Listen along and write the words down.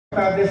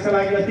देशका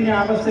लागि अति नै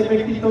आवश्यक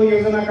व्यक्तित्व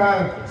योजनाकार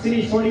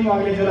श्री स्वर्णिम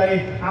वाग्लेज्यूलाई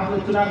आफ्नो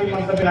चुनावी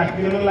मन्तव्य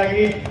राखिदिनुको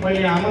लागि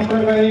मैले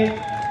आमन्त्रण गरेँ।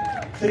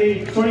 श्री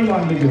स्वर्णिम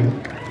वाग्लेज्यू।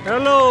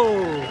 हेलो।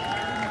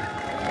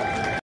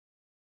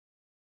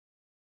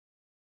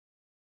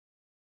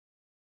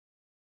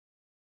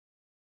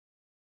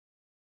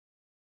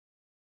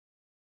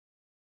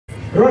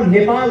 र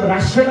नेपाल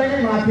राष्ट्रलाई नै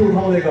माथि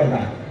उठाउँदै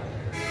गर्दा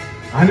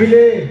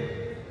हामीले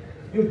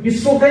यो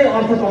विश्वकै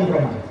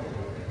अर्थतन्त्रमा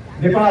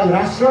नेपाल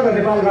राष्ट्र र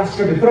नेपाल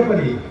राष्ट्रभित्र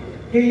पनि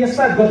केही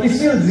यस्ता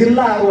गतिशील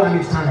जिल्लाहरू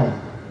हामी छानौँ।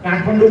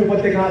 काठमाडौँ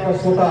उपत्यका त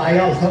स्वत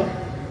आइहाल्छ,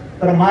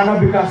 तर मानव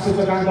विकास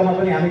सूचकाङ्कमा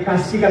पनि हामी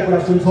कास्कीका कुरा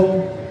सुन्छौँ,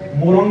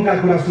 मोरङका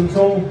कुरा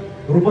सुन्छौँ,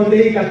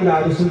 रूपन्देहीका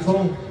कुराहरू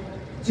सुन्छौँ।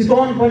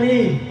 चितवन पनि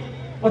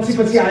पछि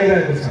पछि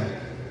आइरहेको छ,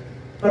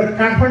 तर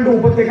काठमाडौँ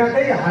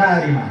उपत्यकाकै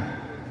हाराहारीमा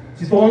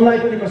चितवनलाई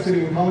पनि कसरी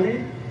उठाउने,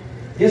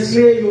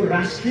 यसले यो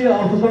राष्ट्रिय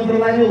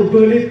अर्थतन्त्रलाई नै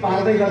उद्वेलित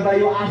पार्दै गर्दा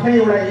यो आफै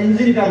एउटा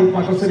इन्जिनका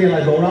रूपमा कसरी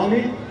यसलाई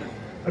दौडाउने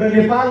र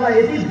नेपाललाई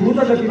यति द्रुत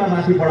गतिमा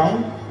माथि बढाउँ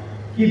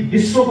कि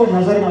विश्वको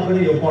नजरमा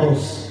पनि यो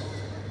परोस्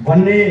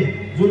भन्ने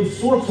जुन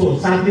सोच हो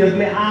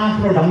साथीहरूले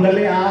आफ्नो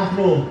ढङ्गले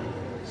आफ्नो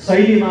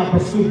शैलीमा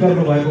प्रस्तुत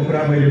गर्नुभएको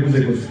कुरा मैले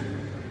बुझेको छु।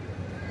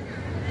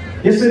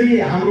 यसरी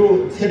हाम्रो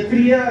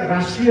क्षेत्रीय,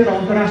 राष्ट्रिय र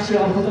अन्तर्राष्ट्रिय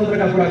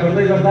अर्थतन्त्रका कुरा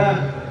गर्दै गर्दा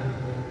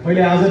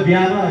मैले आज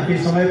बिहान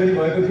केही समय पनि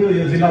भएको थियो,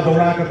 यो जिल्ला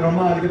दौडाका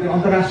क्रममा अलिकति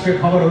अन्तर्राष्ट्रिय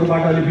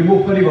खबरहरूबाट अलिक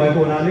विमुख पनि भएको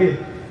हुनाले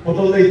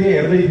बतल्दै थिएँ,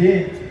 हेर्दै थिएँ।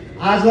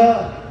 आज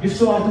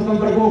विश्व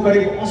अर्थतन्त्रको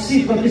करिब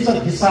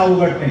 80% हिस्सा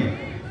ओगट्ने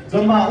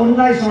जम्मा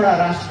 19वटा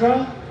राष्ट्र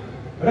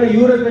र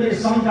युरोपियन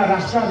सङ्घका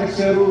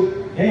राष्ट्राध्यक्षहरू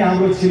यही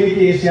हाम्रो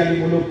छिमेकी एसियाली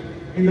मुलुक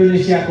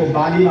इन्डोनेसियाको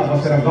बालीमा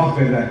बसेर गफ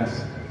गरिरहेका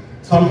छन्,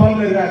 छलफल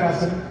गरिरहेका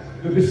छन्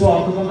यो विश्व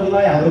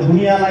अर्थतन्त्रलाई, हाम्रो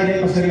दुनियाँलाई नै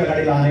कसरी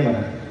अगाडि लाने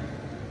भनेर।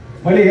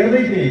 मैले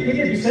हेर्दै थिएँ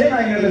के विषयमा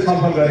यिनीहरूले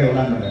छलफल गरे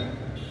होला भनेर।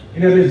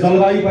 यिनीहरूले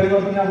जलवायु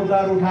परिवर्तनका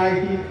मुद्दाहरू उठाए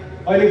कि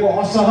अहिलेको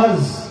असहज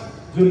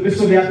जुन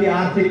विश्वव्यापी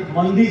आर्थिक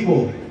मन्दीको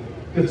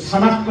त्यो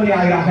छनक पनि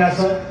आइराखेको छ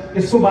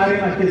त्यसको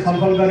बारेमा के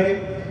छलफल गरे।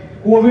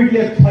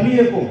 कोभिडले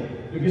थलिएको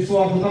यो विश्व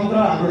अर्थतन्त्र,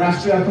 हाम्रो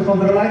राष्ट्रिय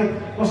अर्थतन्त्रलाई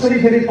कसरी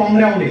फेरि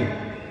तम्र्याउने,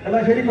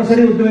 यसलाई फेरि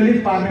कसरी उद्वेलित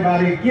पार्ने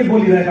बारे के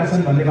बोलिरहेका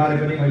छन् भन्ने बारे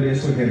पनि मैले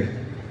यसो हेरेँ।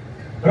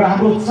 र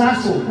हाम्रो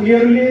चासो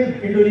उनीहरूले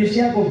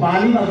इन्डोनेसियाको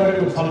बालीमा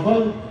गरेको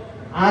छलफल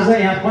आज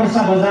यहाँ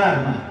पर्सा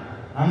बजारमा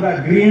हाम्रा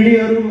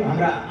गृहिणीहरू,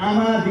 हाम्रा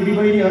आमा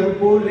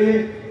दिदीबहिनीहरूकोले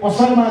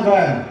पसलमा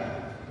गएर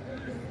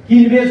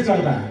किनबेच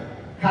गर्दा,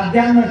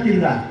 खाद्यान्न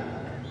किन्दा,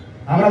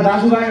 हाम्रा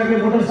दाजुभाइहरूले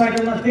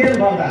मोटरसाइकलमा तेल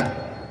भर्दा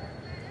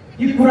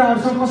यी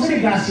कुराहरूसँग कसरी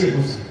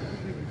गाँसिएको छ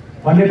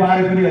भन्ने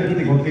बारे पनि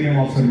अलिकति घोप्टिने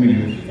अवसर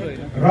मिल्यो।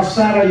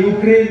 रसिया र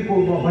युक्रेनको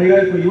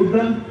भइरहेको युद्ध,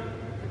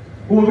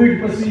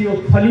 कोभिडपछि यो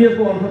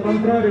थलिएको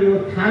अर्थतन्त्र र यो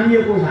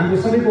थामिएको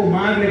हाम्रो सबैको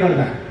मागले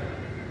गर्दा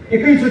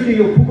एकैचोटि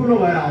यो खुकुलो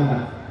भएर आउँदा,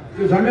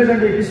 यो झन्डै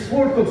झन्डै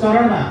विस्फोटको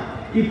चरणमा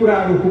यी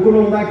कुराहरू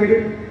खुकुलो हुँदाखेरि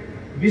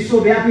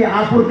विश्वव्यापी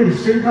आपूर्ति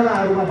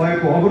श्रृङ्खलाहरूमा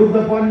भएको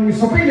अवरुद्धपन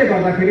सबैले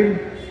गर्दाखेरि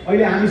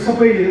अहिले हामी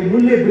सबैले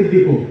मूल्य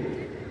वृद्धिको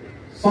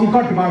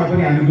सङ्कटबाट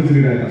पनि हामी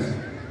गुज्रिरहेका छौँ।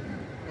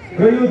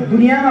 र यो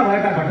दुनियाँमा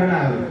भएका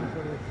घटनाहरू,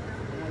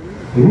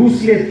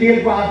 रुसले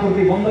तेलको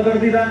आपूर्ति बन्द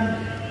गरिदिँदा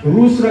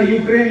रुस र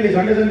युक्रेनले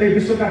झन्डै झन्डै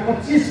विश्वका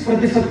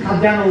 25%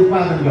 खाद्यान्न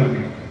उत्पादन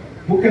गर्ने,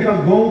 मुख्यतः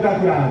गहुँका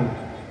कुराहरू,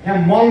 यहाँ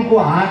मलको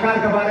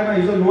हाहाकारका बारेमा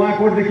हिजो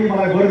नुवाकोटदेखि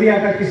मलाई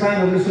बर्दियाका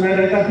किसानहरूले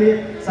सुनाइरहेका थिए।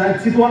 सायद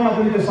चितवनमा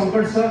पनि त्यो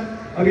सङ्कट छ।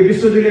 अघि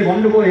विश्वजीले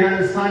भन्नुभयो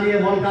यहाँ स्थानीय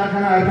मल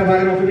कारखानाहरूका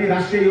बारेमा पनि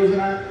राष्ट्रिय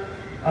योजना,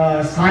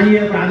 स्थानीय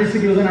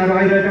प्रादेशिक योजनाहरू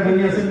आइरहेका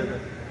भनिया छन्।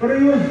 तर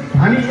यो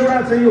हामी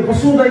एउटा चाहिँ यो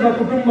वसुधैव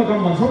कुटुम्बकम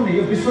भन्छौँ नि,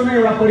 यो विश्व नै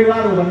एउटा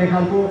परिवार हो भन्ने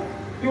खालको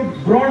त्यो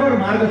ब्रोडर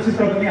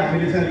मार्गचित्र पनि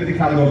हामीले चाहिँ अलिकति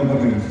ख्याल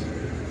गर्नुपर्ने हुन्छ।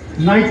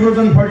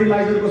 नाइट्रोजन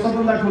फर्टिलाइजरको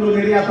सबभन्दा ठुलो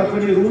निर्यातक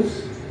पनि रुस,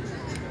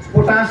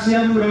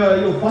 पोटासियम र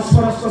यो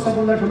फस्फरसको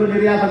सबभन्दा ठुलो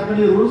निर्यातक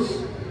पनि रुस।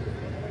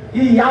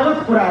 यी यावत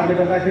कुराहरूले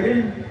गर्दाखेरि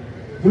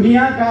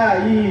दुनियाँका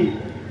यी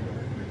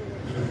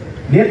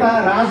नेता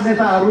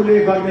राजनेताहरूले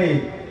गर्ने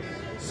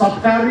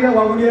सत्कार्य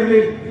वा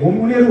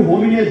उनीहरू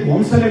होमिने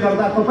ध्वंसले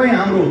गर्दा तपाईँ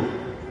हाम्रो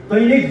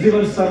दैनिक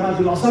जीवन स्तरमा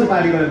जुन असर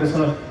पारिरहेको छ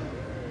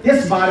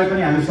त्यसबारे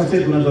पनि हामी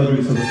सचेत हुन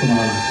जरुरी छ जस्तो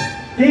मलाई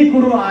लाग्छ। त्यही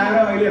कुरो आएर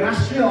अहिले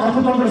राष्ट्रिय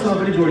अर्थतन्त्रसँग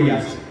पनि जोडिएको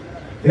छ।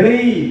 धेरै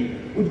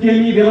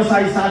उद्यमी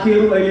व्यवसायी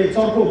साथीहरू अहिले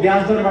चर्को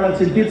ब्याज दरबाट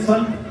चिन्तित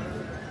छन्।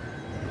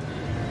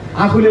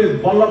 आफूले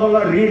बल्ल बल्ल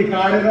ऋण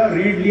काटेर,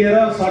 ऋण लिएर,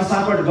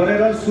 सरसापट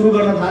गरेर सुरु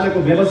गर्न थालेको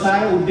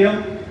व्यवसाय, उद्यम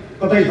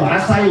कतै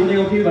धराशायी हुने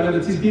हो कि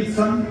भनेर चिन्तित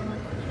छन्।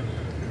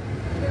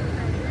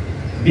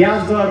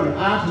 ब्याज दर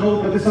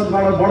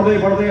 8-9%बाट बढ्दै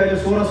बढ्दै अहिले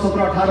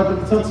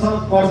 16-17-18% छ।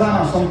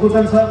 कर्जामा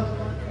सङ्कुचन छ।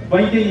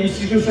 बैंकिङ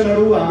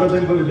इन्स्टिट्युसनहरू, हाम्रो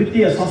जुन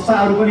वित्तीय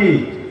संस्थाहरू पनि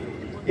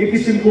एक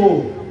किसिमको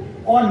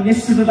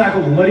अनिश्चितताको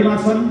भुमरीमा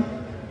छन्।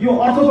 यो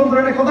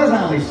अर्थतन्त्रले कता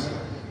जाँदैछ,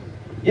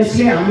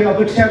 यसले हामीले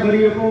अपेक्षा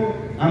गरिएको,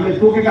 हामीले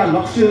तोकेका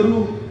लक्ष्यहरू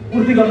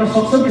पूर्ति गर्न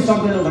सक्छौँ कि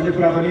सक्दैनौँ भन्ने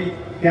कुरा पनि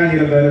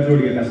त्यहाँनिर गएर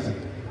जोडिएका छन्।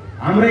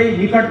 हाम्रै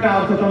निकटका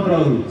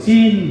अर्थतन्त्रहरू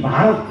चीन,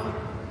 भारत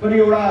पनि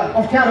एउटा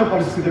अप्ठ्यारो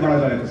परिस्थितिबाट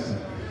गएको छ।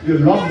 यो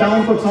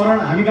लकडाउनको चरण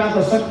हामी कहाँ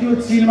त सकियो,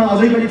 चीनमा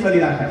अझै पनि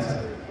चलिरहेको छ।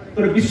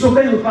 तर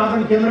विश्वकै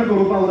उत्पादन केन्द्रको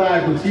रूपमा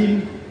उदाएको चीन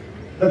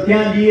र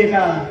त्यहाँ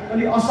लिएका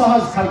अलि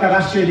असहज खालका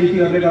राष्ट्रिय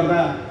नीतिहरूले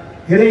गर्दा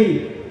धेरै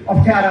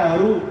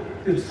अप्ठ्याराहरू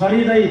त्यो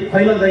छरिँदै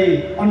फैलदै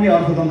अन्य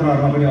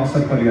अर्थतन्त्रहरूमा पनि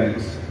असर परिरहेको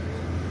छ।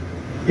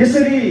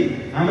 यसरी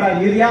हाम्रा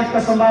निर्यातका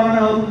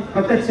सम्भावनाहरू,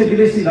 प्रत्यक्ष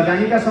विदेशी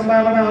लगानीका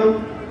सम्भावनाहरू,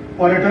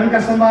 पर्यटनका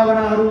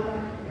सम्भावनाहरू,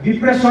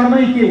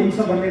 विप्रेषणमै के हुन्छ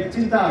भन्ने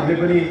चिन्ताहरूले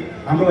पनि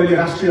हाम्रो अहिले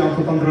राष्ट्रिय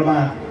अर्थतन्त्रमा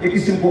एक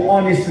किसिमको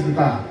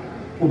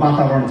अनिश्चितताको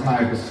वातावरण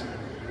छाएको छ।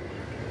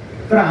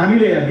 तर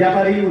हामीले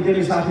व्यापारी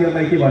उद्यमी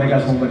साथीहरूलाई के भनेका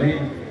छौँ भने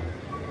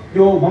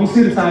यो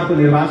मङ्सिर 4 को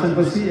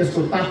निर्वाचनपछि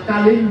यसको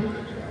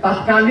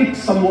तात्कालिक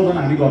सम्बोधन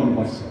हामी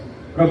गर्नुपर्छ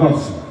र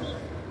गर्छौँ।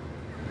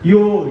 यो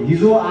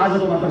हिजो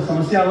आजको मात्र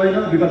समस्या होइन,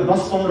 विगत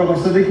 10-15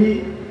 वर्षदेखि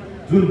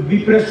जुन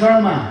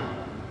विप्रेषणमा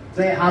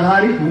चाहिँ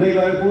आधारित हुँदै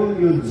गएको,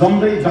 यो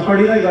जम्दै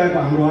जकडिँदै गएको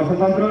हाम्रो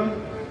अर्थतन्त्र,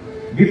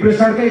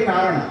 विप्रेषणकै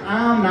कारण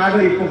आम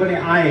नागरिकको पनि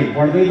आय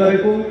बढ्दै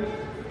गएको,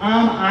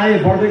 आम आय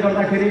बढ्दै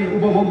गर्दाखेरि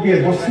उपभोग्य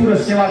वस्तु र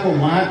सेवाको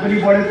माग पनि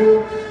बढेको,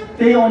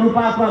 त्यही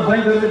अनुपातमा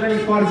बैंकहरूले पनि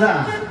कर्जा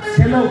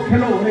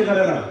खेलो हुने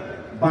गरेर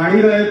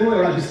बाँडिरहेको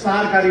एउटा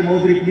विस्तारकारी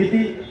मौद्रिक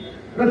नीति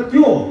र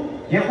त्यो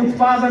यहाँ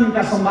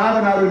उत्पादनका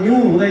सम्भावनाहरू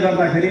न्यून हुँदै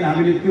गर्दाखेरि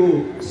हामीले त्यो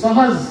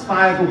सहज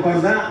पाएको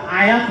कर्जा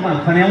आयातमा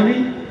खन्याउने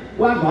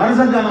वा घर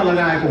जग्गामा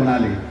लगाएको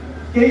हुनाले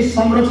केही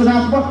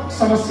संरचनात्मक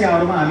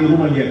समस्याहरूमा हामी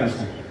रुमलिएका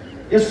छौँ।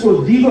 यसको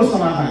दिगो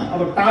समाधान,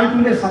 अब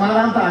टालटुले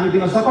समाधान त हामी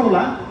दिन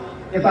सकौँला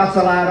यता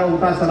चलाएर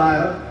उता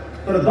चलाएर,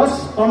 तर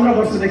 10-15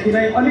 वर्षदेखि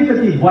नै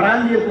अलिकति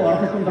बरालिएको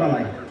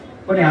अर्थतन्त्रलाई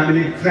पनि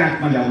हामीले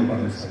ट्र्याकमा ल्याउनु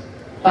पर्नेछ,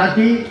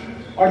 ताकि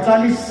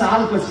 48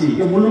 सालपछि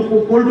यो मुलुकको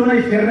कोल्टो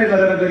नै फेर्ने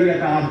गरेर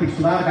गरिएका आर्थिक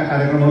सुधारका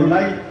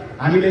कार्यक्रमहरूलाई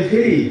हामीले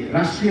फेरि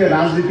राष्ट्रिय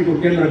राजनीतिको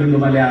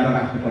केन्द्रबिन्दुमा ल्याएर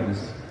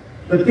राख्नुपर्नेछ।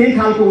 र त्यही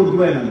खालको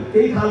उद्वेलन,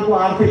 त्यही खालको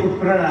आर्थिक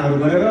उत्प्रेरणाहरू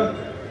गरेर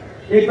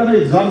एकदमै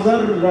जर्जर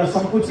र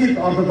सङ्कुचित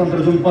अर्थतन्त्र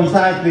जुन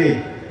पञ्चायतले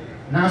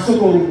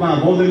नासोको रूपमा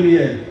बहुदलीय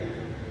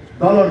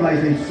दलहरूलाई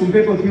चाहिँ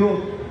सुम्पेको थियो,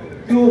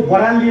 त्यो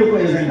बरालिएको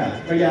एजेन्डा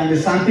कहिले हामीले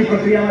शान्ति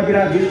प्रक्रियामा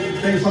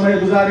चाहिँ समय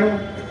गुजार्यौँ,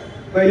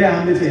 कहिले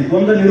हामीले चाहिँ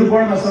द्वन्द्व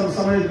निरूपणमा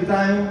समय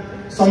बितायौँ,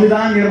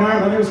 संविधान निर्माण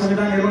भन्यो,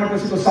 संविधान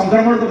निर्माणपछिको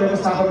सङ्क्रमणको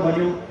व्यवस्थापन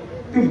भन्यो,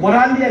 त्यो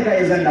बरालिएका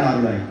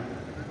एजेन्डाहरूलाई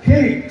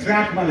फेरि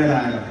ट्र्याकमा लिएर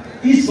आएर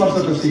 30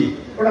 वर्षपछि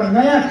एउटा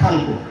नयाँ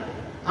खालको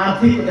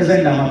आर्थिक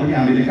एजेन्डामा पनि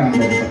हामीले काम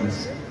गर्नुपर्नेछ,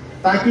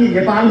 ताकि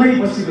नेपालमै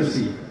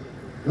बसी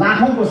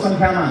लाखौँको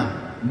सङ्ख्यामा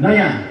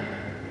नयाँ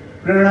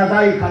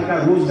प्रेरणादायी खालका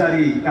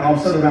रोजगारीका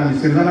अवसरहरू हामी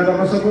सिर्जना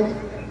गर्न सकौँ।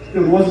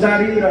 त्यो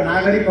रोजगारी र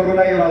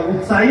नागरिकहरूलाई एउटा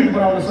उत्साहित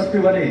बनाउन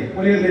सक्यो भने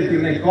उनीहरूले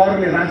तिर्ने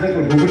करले राज्यको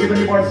ढुकुटी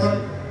पनि बढ्छ।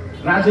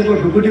 राज्यको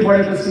ढुकुटी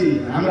बढेपछि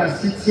हाम्रा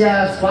शिक्षा,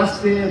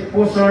 स्वास्थ्य,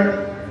 पोषण,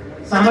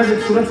 सामाजिक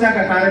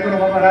सुरक्षाका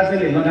कार्यक्रमहरूमा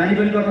राज्यले लगानी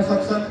पनि गर्न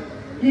सक्छ।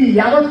 यी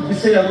यावत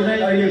विषयहरू नै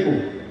अहिलेको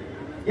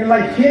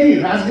यसलाई फेरि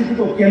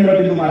राजनीतिको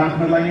केन्द्रबिन्दुमा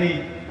राख्नलाई नै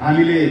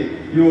हामीले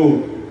यो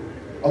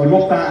अब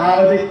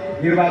आवधिक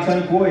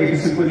निर्वाचनको एक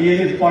किसिमको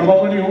नियमित पर्व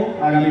पनि हो।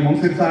 आगामी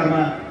मङ्सिर 4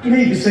 मा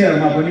यिनै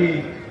विषयहरूमा पनि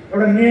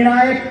एउटा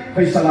निर्णायक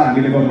फैसला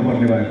हामीले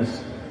गर्नुपर्ने भएको छ।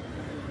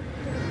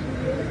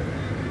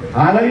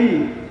 हालै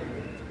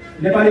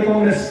नेपाली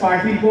कांग्रेस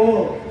पार्टीको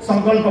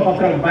संकल्प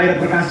पत्र बाहिर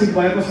प्रकाशित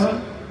भएको छ।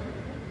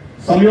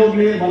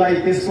 संयोगले मलाई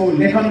त्यसको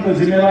लेखनको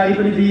जिम्मेवारी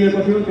पनि दिएको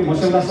थियो, त्यो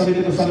मस्यौदा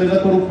समितिको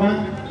संयोजकको रूपमा।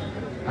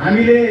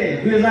 हामीले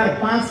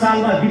 2005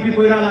 सालमा बीपी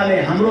कोइरालाले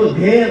हाम्रो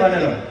ध्येय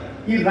भनेर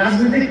यी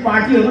राजनीतिक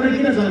पार्टीहरू नै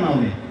किन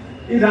जन्माउने,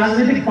 यी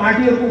राजनीतिक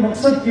पार्टीहरूको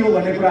मकसद के हो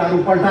भन्ने कुराहरू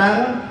पल्टाएर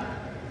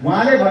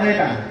उहाँले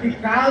भनेका ती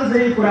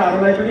कालजयी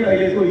कुराहरूलाई पनि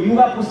अहिलेको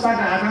युवा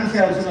पुस्ताका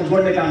आकांक्षाहरूसँग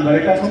जोड्ने काम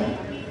गरेका छौँ।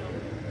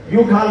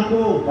 यो खालको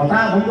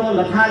भताभुङ्ग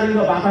लथालिङ्ग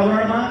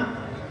वातावरणमा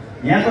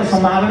यहाँको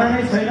सम्भावना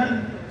नै छैन,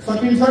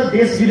 सकिन्छ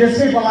देश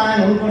विदेशमै पलायन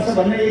हुनुपर्छ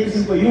भन्ने एक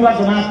किसिमको युवा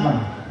जमातमा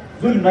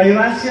जुन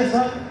नैराश्य छ,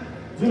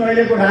 जुन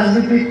अहिलेको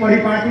राजनीतिक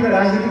परिपाटी र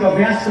राजनीतिक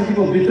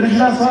अभ्यासप्रतिको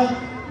वितृष्णा छ,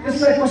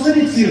 त्यसलाई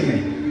कसरी चिर्ने,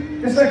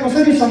 त्यसलाई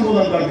कसरी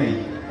सम्बोधन गर्ने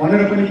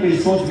भनेर पनि केही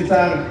सोच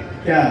विचार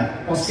त्यहाँ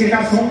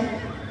पस्केका छौँ।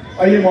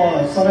 अहिले म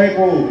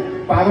समयको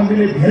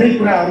पाबन्दीले धेरै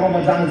कुराहरूमा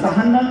म जान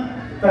चाहन्न,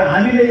 तर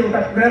हामीले एउटा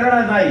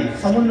प्रेरणादायी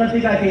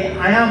समुन्नतिका केही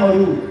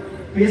आयामहरू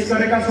पेश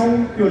गरेका छौँ।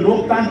 त्यो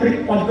लोकतान्त्रिक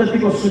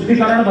पद्धतिको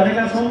शुद्धिकरण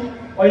भनेका छौँ।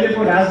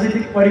 अहिलेको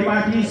राजनीतिक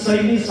परिपाटी,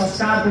 शैली,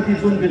 संस्कारप्रति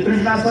जुन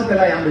वितृष्णा छ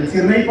त्यसलाई हामीले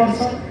चिर्नै पर्छ।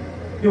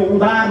 त्यो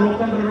उदार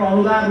लोकतन्त्र र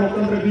अनुदार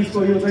लोकतन्त्र बिचको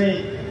यो चाहिँ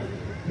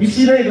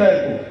मिसिँदै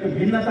गएको, त्यो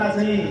भिन्नता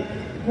चाहिँ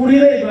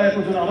पुरिँदै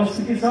गएको जुन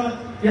अवस्थिति छ,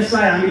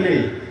 त्यसलाई हामीले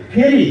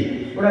फेरि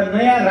एउटा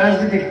नयाँ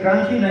राजनीतिक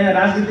क्रान्ति, नयाँ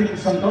राजनीतिक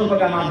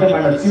सङ्कल्पका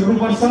माध्यमबाट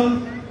चिर्नुपर्छ।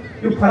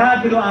 यो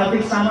फराकिलो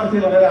आर्थिक सामर्थ्य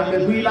भनेर हामीले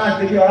 2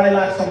 लाखदेखि 2.5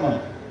 लाखसम्म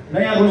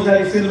नयाँ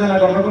रोजगारी सिर्जना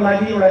गर्नको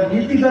लागि एउटा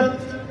नीतिगत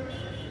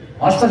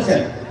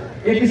हस्तक्षेप,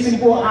 एक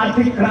किसिमको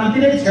आर्थिक क्रान्ति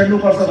नै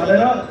छेड्नुपर्छ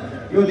भनेर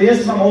यो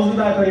देशमा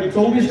मौजुदा करिब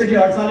 24 देखि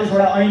 48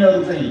 वटा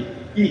ऐनहरू चाहिँ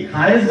कि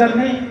खारेज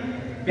गर्ने,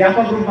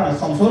 व्यापक रूपमा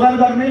संशोधन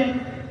गर्ने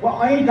वा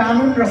ऐन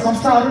कानुन र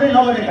संस्थाहरू नै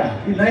नबनेका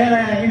यी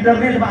नयाँ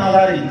इन्टरनेटमा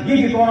आधारित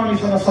गिग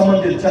इकोनोमीसँग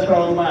सम्बन्धित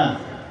क्षेत्रहरूमा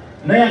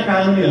नयाँ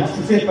कानुनी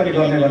हस्तक्षेप पनि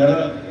गर्ने भनेर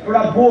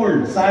एउटा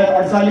बोल्ड, सायद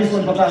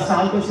 48-49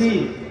 सालपछि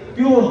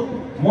त्यो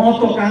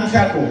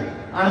महत्त्वाकांक्षाको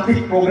आर्थिक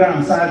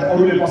प्रोग्राम सायद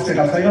अरूले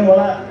पस्केका छैनन्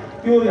होला,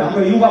 त्यो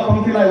हाम्रो युवा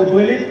पङ्क्तिलाई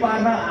उद्वेलित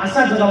पार्न,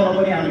 आशा जगाउन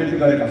पनि हामीले त्यो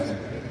गरेका छौँ।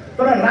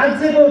 तर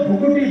राज्यको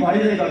ढुकुटी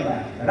भरिँदै गर्दा,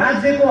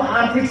 राज्यको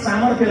आर्थिक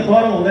सामर्थ्य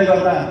बढो हुँदै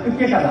गर्दा त्यो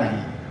के का लागि,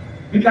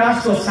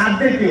 विकासको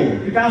साध्य के हो,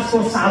 विकासको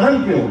साधन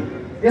के हो,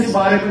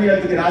 यसबारे पनि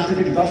अलिकति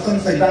राजनीतिक दर्शन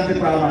सैद्धान्तिक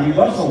कुराहरू हामी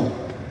गर्छौँ।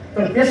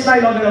 तर त्यसलाई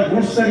लगेर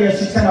गुणस्तरीय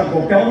शिक्षामा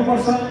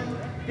घोप्ट्याउनुपर्छ,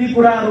 ती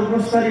कुराहरू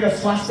गुणस्तरीय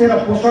स्वास्थ्य र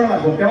पोषणमा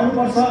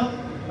घोप्ट्याउनुपर्छ।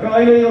 र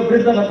अहिले यो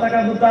वृद्ध भत्ताका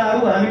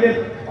मुद्दाहरू हामीले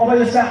अब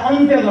यसलाई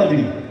अन्त्य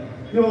गरिदिउँ।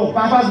 यो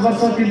 5-5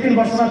 वर्ष 3-3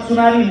 वर्षमा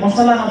चुनावी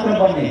मसला मात्र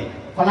बन्ने,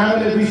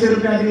 फलानाले 200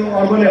 रुपियाँ दियो,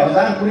 अर्कोले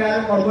 1000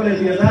 पुर्यायो, अर्कोले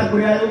 2000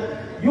 पुर्यायो,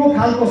 यो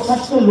खालको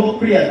सस्तो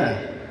लोकप्रियता,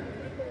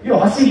 यो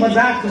हँसी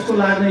मजाक जस्तो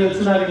लाग्ने यो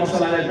चुनावी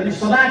मसलालाई पनि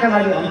सदाका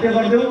लागि अन्त्य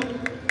गरिदेऊ।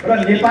 र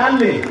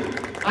नेपालले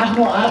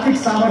आफ्नो आर्थिक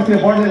सामर्थ्य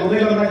बढ्दै हुँदै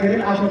गर्दाखेरि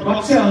आफ्नो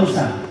लक्ष्य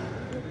अनुसार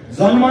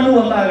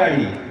जन्मनुभन्दा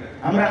अगाडि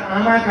हाम्रा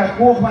आमाका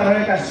कोखमा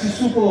रहेका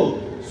शिशुको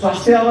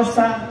स्वास्थ्य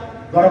अवस्था,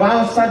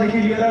 गर्भावस्थादेखि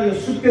लिएर यो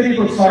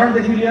सुत्केरीको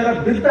चरणदेखि लिएर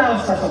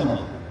वृद्धावस्थासम्म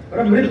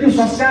र मृत्यु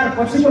संस्कार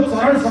पछिको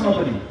चरणसम्म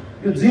पनि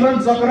यो जीवन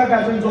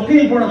चक्रका जुन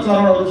जोखिमपूर्ण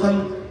चरणहरू छन्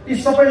ती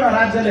सबैमा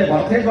राज्यले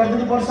भरथेक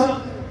गरिदिनुपर्छ।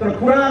 तर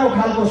पुरानो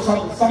खालको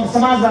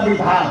समाजवादी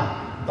भाव,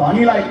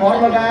 धनीलाई कर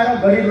लगाएर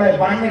गरिबलाई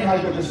बाँड्ने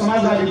खालको त्यो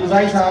समाजवादी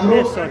बुझाइ छ हाम्रो,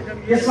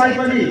 यसलाई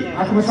पनि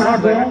आत्मसात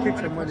गरौँ,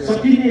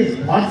 सकिने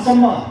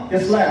हदसम्म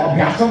त्यसलाई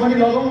अभ्यासमा पनि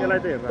लगाउँ।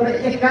 तर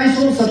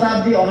 21औं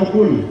शताब्दी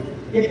अनुकूल,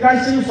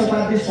 21औं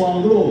शताब्दी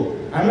सुहाउँदो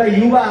हामीलाई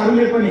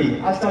युवाहरूले पनि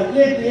आजकल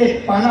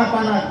एक पाना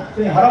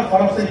चाहिँ हरफ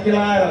चाहिँ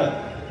केलाएर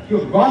यो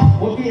गफ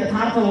हो कि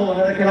यथार्थ हो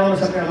भनेर केलाउन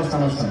सक्ने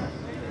अवस्थामा छन्।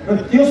 र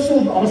त्यस्तो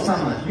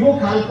अवस्थामा यो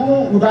खालको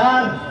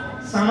उदार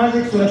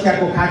सामाजिक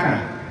सुरक्षाको खाका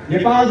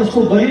नेपाल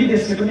जस्तो गरिब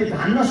देशले पनि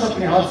धान्न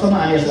सक्ने हदसम्म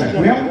हामी यसलाई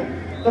पुर्याउँ।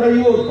 तर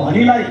यो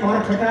धनीलाई कर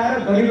ठटाएर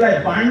गरिबलाई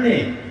बाँड्ने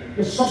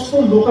यो सस्तो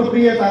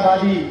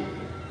लोकप्रियतावादी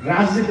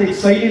राजनीतिक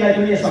शैलीलाई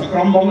पनि यसमा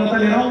क्रमबद्धता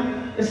लिएर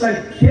यसलाई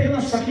खेल्न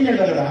सकिने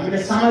गरेर हामीले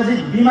सामाजिक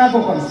बिमाको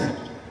कन्सेप्ट,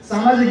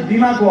 सामाजिक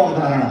बिमाको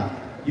अवधारणा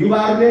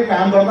युवाहरूले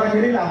काम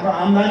गर्दाखेरि आफ्नो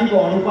आम्दानीको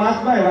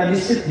अनुपातमा एउटा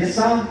निश्चित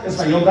हिस्सा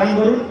यसमा योगदान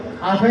गरून्,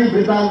 आफै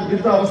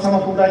वृद्ध अवस्थामा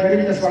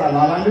पुग्दाखेरि त्यसबाट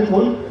लाभान्वित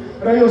हुन्।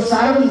 र यो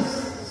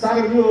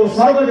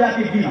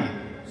सर्वव्यापी बिमा,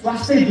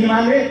 स्वास्थ्य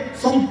बिमाले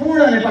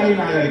सम्पूर्ण नेपाली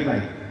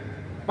नागरिकलाई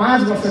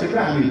 5 वर्षभित्र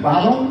हामी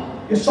बाँधौँ।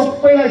 यो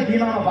सबैलाई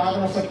बिमामा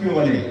बाँध्न सकियो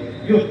भने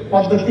यो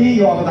पद्धति,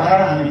 यो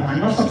अवधारणा हामी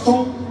भान्न सक्छौँ।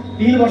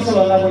 3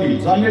 वर्षभन्दा मुनि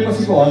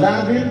जन्मेपछिको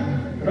 1000 दिन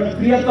र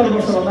 73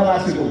 वर्षभन्दा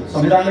माथिको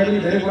संविधानले पनि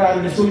धेरै कुराहरू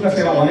निःशुल्क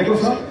सेवा भनेको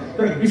छ।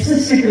 तर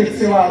विशिष्टीकृत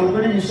सेवाहरू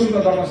पनि निःशुल्क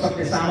गर्न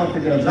सक्ने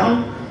सामर्थ्यतिर जाउँ।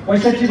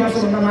 65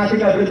 वर्षभन्दा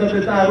माथिका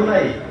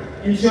वृद्धहरूलाई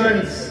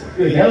इन्सुरेन्स,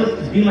 यो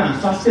हेल्थ बिमा,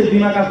 स्वास्थ्य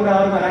बिमाका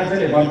कुराहरूमा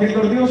राज्यले भरथेक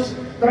गरिदियोस्।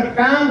 तर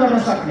काम गर्न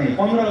सक्ने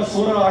 15,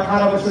 16,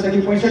 18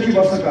 वर्षदेखि 65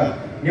 वर्षका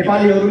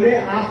नेपालीहरूले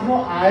आफ्नो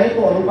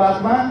आयको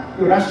अनुपातमा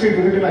यो राष्ट्रिय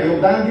ढुकुटीमा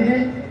योगदान दिने,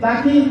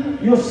 ताकि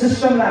यो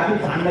सिस्टमलाई हामी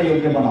भान्न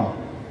योग्य बनाऊ।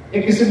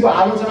 एक किसिमको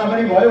आलोचना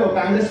पनि भयो,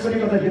 काङ्ग्रेस पनि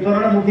कतै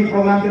वितरणमुखी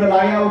प्रोग्रामतिर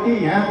लाग्यो हो कि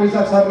यहाँ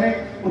पैसा छर्ने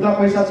उता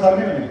पैसा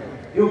छर्ने भने।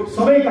 यो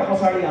सबैका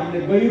पछाडि हामीले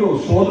गहिरो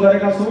शोध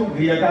गरेका छौँ,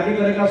 गृहकार्य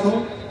गरेका छौँ।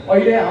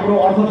 अहिले हाम्रो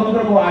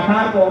अर्थतन्त्रको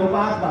आकारको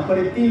अनुपातमा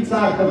करिब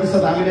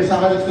 3-4% हामीले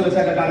सामाजिक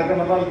सुरक्षाका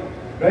कार्यक्रममा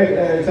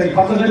चाहिँ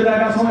खर्च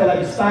गरिरहेका छौँ। यसलाई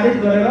विस्तारित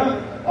गरेर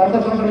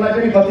अर्थतन्त्रलाई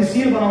पनि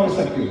गतिशील बनाउन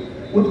सक्यो।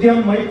 उद्यम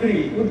मैत्री,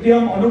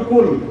 उद्यम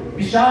अनुकूल,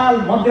 विशाल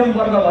मध्यम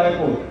वर्ग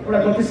भएको एउटा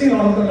गतिशील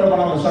अर्थतन्त्र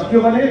बनाउन सक्यो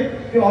भने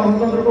त्यो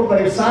अर्थतन्त्रको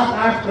करिब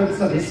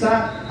 7-8% हिस्सा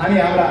हामी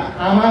हाम्रा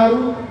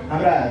आमाहरू,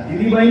 हाम्रा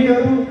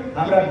दिदीबहिनीहरू,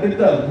 हाम्रा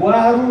वृद्ध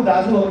बुवाहरू,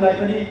 दाजुहरूलाई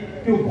पनि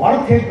त्यो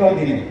भरथेक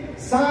गरिदिने,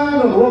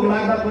 सानो रोग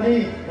लाग्दा पनि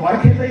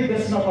घरखेतै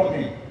बेच्न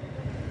पर्ने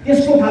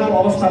त्यस्तो खालको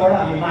अवस्थाबाट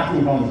हामी माथि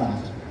उठाउन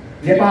चाहन्छौँ।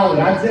 नेपाल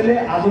राज्यले,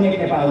 आधुनिक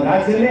नेपाल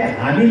राज्यले,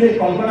 हामीले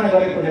कल्पना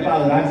गरेको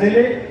नेपाल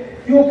राज्यले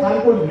त्यो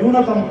खालको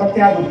न्यूनतम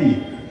प्रत्याभूति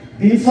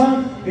दिन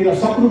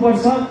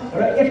सक्नुपर्छ।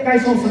 र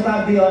 21औं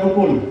शताब्दी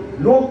अनुकूल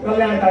लोक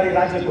कल्याणकारी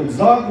राज्यको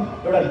जग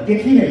एउटा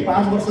देखिने,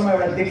 5 वर्षमा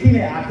एउटा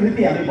देखिने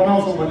आकृति हामी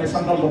बनाउँछौँ भन्ने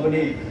सङ्कल्प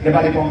पनि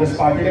नेपाली कङ्ग्रेस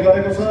पार्टीले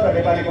गरेको छ। र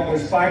नेपाली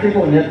कङ्ग्रेस पार्टीको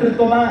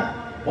नेतृत्वमा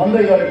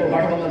बन्दै गरेको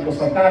गठबन्धनको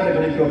सरकारले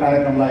पनि त्यो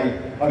कार्यक्रमलाई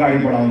अगाडि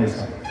बढाउनेछ।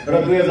 र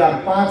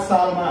 2005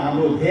 सालमा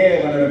हाम्रो ध्येय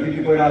भनेर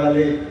बिपी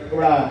कोइरालाले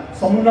एउटा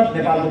समुन्नत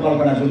नेपालको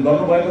कल्पना जुन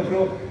गर्नुभएको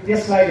थियो,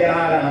 त्यसलाई लिएर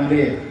आएर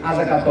हामीले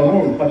आजका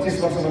तरुण 25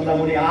 वर्षभन्दा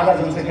मुनि आधा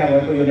जनसङ्ख्या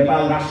भएको यो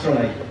नेपाल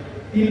राष्ट्रलाई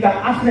तिनका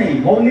आफ्नै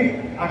मौलिक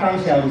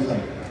आकाङ्क्षाहरू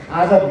छन्।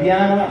 आज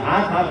बिहान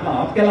हातमा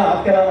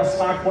हत्केलामा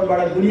स्मार्टफोनबाट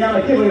दुनियाँमा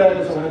के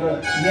भइरहेको छ भनेर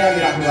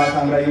निहालिराख्नु भएको छ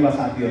हाम्रा युवा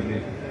साथीहरूले।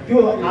 त्यो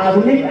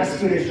आधुनिक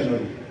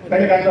एस्पिरेसनहरू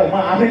कहिलेकाहीँ त म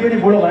आफै पनि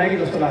बुढो भनेको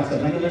जस्तो लाग्छ,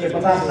 झन्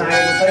 50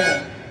 लागेको छैन।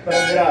 तर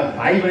मेरा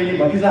भाइ बहिनी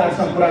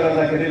भतिजाहरूसँग कुरा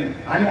गर्दाखेरि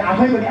हामी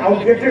आफै पनि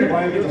आउटडेटेड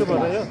भयो कि जस्तो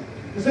लाग्छ।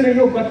 त्यसैले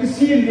यो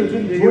गतिशील, यो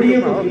जुन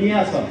जोडिएको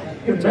दुनियाँ छ,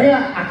 यो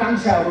नयाँ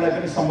आकाङ्क्षाहरूलाई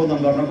पनि सम्बोधन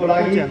गर्नको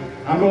लागि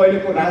हाम्रो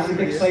अहिलेको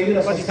राजनीतिक शैली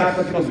र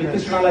संस्कारको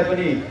वितृष्णालाई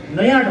पनि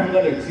नयाँ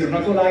ढङ्गले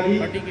चिर्नको लागि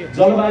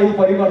जलवायु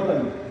परिवर्तन,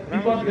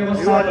 विपद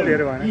व्यवस्थापन,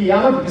 यी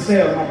यावत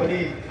विषयहरूमा पनि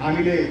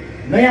हामीले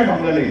नयाँ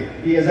ढङ्गले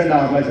यी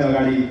एजेन्डाहरूलाई चाहिँ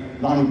अगाडि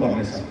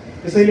लानुपर्नेछ।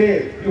 त्यसैले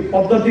यो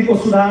पद्धतिको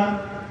सुधार,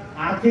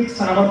 आर्थिक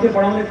सामर्थ्य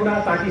बढाउने कुरा,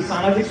 ताकि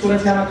सामाजिक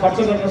सुरक्षामा खर्च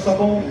गर्न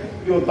सकौँ,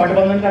 यो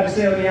तटबन्धनका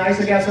विषयहरू यहाँ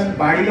आइसकेका छन्,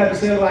 बाढीका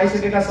विषयहरू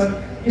आइसकेका छन्।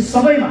 यी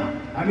सबैमा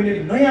हामीले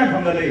नयाँ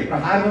ढङ्गले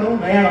प्रहार गरौँ,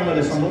 नयाँ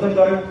ढङ्गले सम्बोधन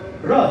गरौँ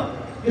र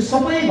यो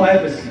सबै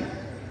भएपछि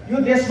यो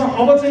देशमा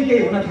अब चाहिँ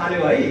केही हुन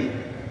थाल्यो है,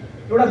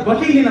 एउटा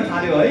गति लिन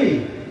थाल्यो है,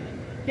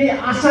 केही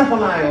आशा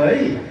पलायो है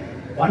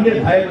भन्ने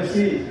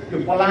भएपछि यो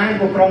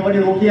पलायनको क्रम पनि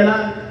रोकिएला।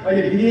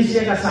 अहिले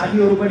विदेशीका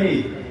साथीहरू पनि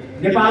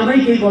नेपालमै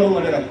केही गरौँ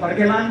भनेर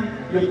फर्केलान्।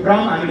 यो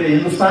क्रम हामीले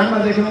हिन्दुस्तानमा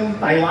देख्यौँ,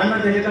 ताइवानमा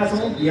देखेका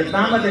छौँ,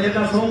 भियतनाममा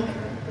देखेका छौँ,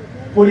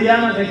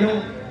 कोरियामा देख्यौँ।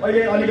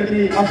 अहिले अलिकति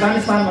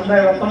अफगानिस्तानभन्दा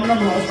एउटा तन्नम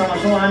अवस्थामा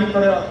छौँ हामी।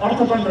 तर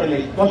अर्थतन्त्रले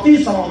गति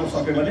समाउन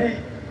सक्यो भने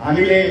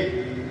हामीले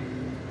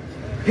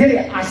फेरि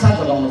आशा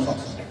जगाउन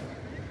सक्छौँ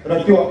र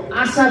त्यो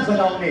आशा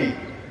जगाउने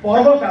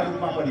पर्वका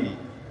रूपमा पनि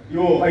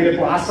यो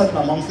अहिलेको आसन्न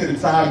मङ्सिर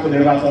 4 को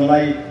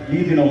निर्वाचनलाई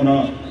लिइदिनु हुन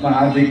म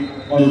हार्दिक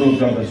अनुरोध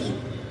गर्दछु।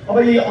 अब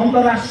यी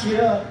अन्तर्राष्ट्रिय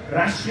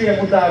राष्ट्रिय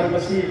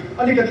मुद्दाहरूपछि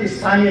अलिकति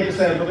स्थानीय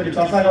विषयहरूको पनि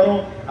चर्चा गरौँ।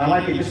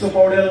 हालाकि विश्व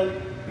पौडेल,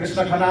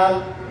 कृष्ण खनाल,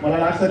 मलाई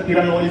लाग्छ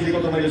किरण ओलीजीको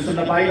त मैले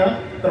सुन्न पाइनँ,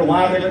 तर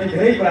उहाँहरूले पनि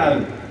धेरै कुराहरू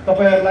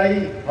तपाईँहरूलाई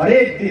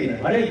हरेक दिन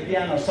हरेक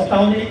बिहान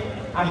सताउने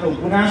आफ्नो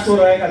गुनासो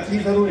रहेका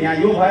चिजहरू, यहाँ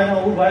यो भएन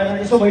ऊ भएन,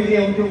 यसो भइदिए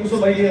हुन्थ्यो उसो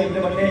भइदिए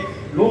हुन्थ्यो भन्ने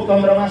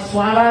लोकतन्त्रमा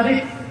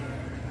स्वाभाविक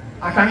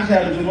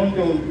आकाङ्क्षाहरू जुन हुन्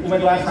त्यो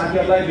उम्मेदवार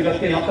साथीहरूलाई विगत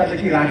केही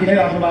हप्तादेखि राखि नै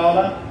राख्नुभयो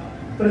होला।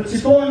 तर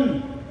चितवन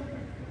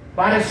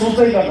बारे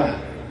सोच्दै गर्दा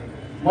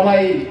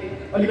मलाई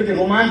अलिकति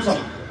रोमाञ्चक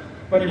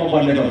पनि म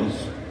बन्ने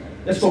गर्दछु।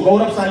 यसको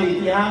गौरवशाली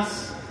इतिहास,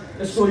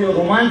 यसको यो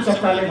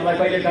रोमाञ्चकताले मलाई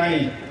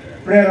कहिलेकाहीँ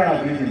प्रेरणा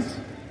पनि दिन्छ।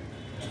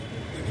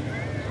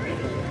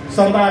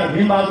 सरदार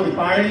भीमबहादुर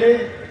पाण्डेले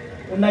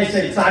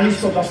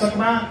 1940 को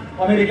दशकमा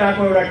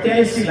अमेरिकाको एउटा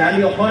टेनेसी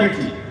भ्याली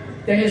अथोरिटी,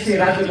 टेनेसी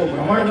राज्यको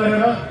भ्रमण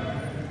गरेर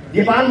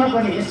नेपालमा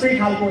पनि यस्तै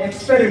खालको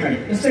एक्सपेरिमेन्ट,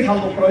 यस्तै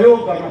खालको प्रयोग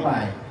गर्न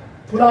पाए।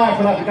 ठुला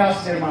ठुला विकास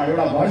निर्माण,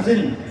 एउटा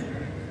भर्जिन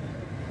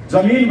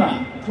जमिनमा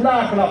ठुला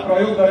ठुला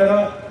प्रयोग गरेर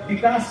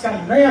विकासका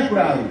नयाँ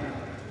कुराहरू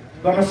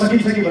गर्न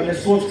सकिन्छ कि भन्ने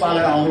सोच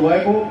पालेर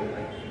आउनुभएको।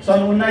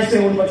 सन्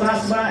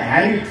 1949 मा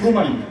ह्यारी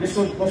ट्रुमन,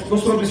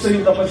 दोस्रो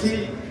विश्वयुद्धपछि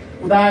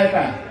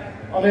उदाएका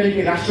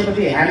अमेरिकी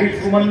राष्ट्रपति ह्यारी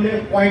ट्रुमनले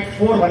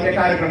 .4 भन्ने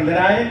कार्यक्रम लिएर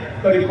आए।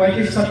 करिब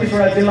 35-36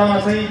 वटा जिल्लामा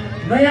चाहिँ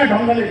नयाँ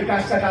ढङ्गले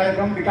विकासका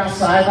कार्यक्रम, विकास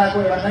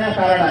सहायताको एउटा नयाँ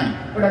प्याराडाइम,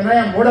 एउटा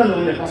नयाँ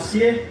मोडलहरूले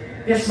पस्किए।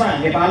 त्यसमा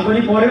नेपाल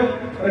पनि पर्यो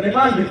र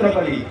नेपालभित्र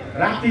पनि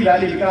राप्ती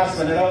भ्याली विकास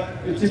भनेर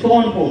यो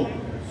चितवनको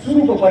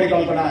सुरुको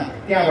परिकल्पना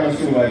त्यहाँबाट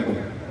सुरु भएको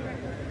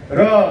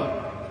र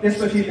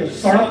त्यसपछि त्यो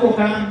सडकको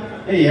काम,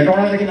 यही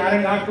हेटौडादेखि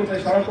नारायणघाटको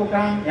चाहिँ सडकको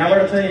काम,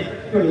 यहाँबाट चाहिँ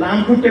त्यो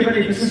लामखुट्टे पनि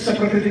विशिष्ट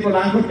प्रकृतिको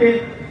लामखुट्टे,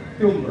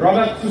 त्यो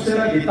रगत चुसेर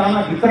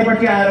भित्तामा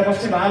भित्रपट्टि आएर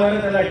बस्ने भाव गरेर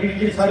त्यसलाई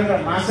डिग्री छरेर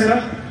मासेर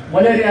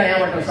मलेरिया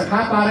यहाँबाट सखा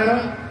पारेर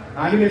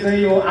हामीले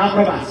चाहिँ यो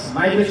आप्रवास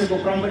माइग्रेसनको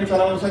क्रम पनि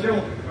चलाउन सक्यौँ।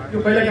 यो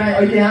कहिलेकाहीँ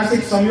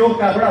ऐतिहासिक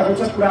संयोगका बडा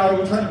रोचक कुराहरू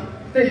हुन्छन्।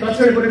 त्यही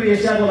दक्षिण पूर्वी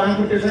एसियाको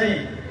लामखुट्टे चाहिँ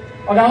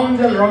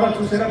अगाउन्जेल रगत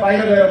चुसेर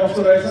बाहिर गएर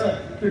बस्दो रहेछ,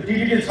 त्यो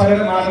डिडिटी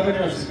छरेर मार्न पनि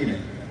नसकिने।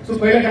 सो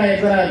कहिलेकाहीँ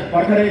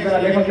भर्खरै एकजना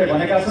लेखकले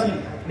भनेका छन्,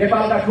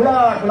 नेपालका ठुला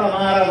ठुला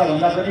महाराजा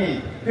भन्दा पनि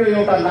त्यो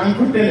एउटा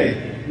लामखुट्टेले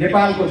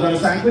नेपालको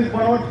जनसाङ्ख्यिक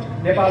बनोट,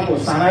 नेपालको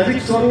सामाजिक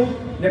स्वरूप,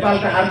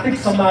 नेपालका आर्थिक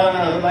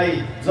सम्भावनाहरूलाई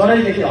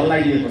जरैदेखि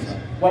हल्लाइदिएको छ।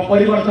 वा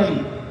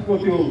परिवर्तनको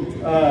त्यो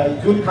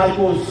जुन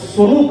खालको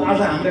स्वरूप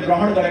आज हामीले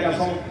ग्रहण गरेका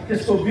छौँ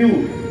त्यसको बिउ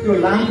त्यो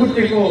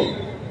लामखुट्टेको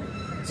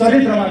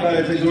चरित्रमा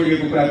गएर चाहिँ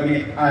जोडिएको कुरा पनि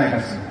आएका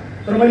छन्।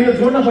 तर मैले यो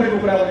जोड्न परेको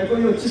कुरा भनेको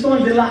यो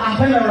चितवन जिल्ला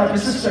आफैमा एउटा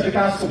विशिष्ट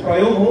विकासको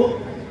प्रयोग हो।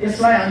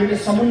 यसलाई हामीले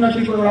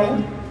समुन्नतिको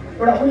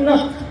एउटा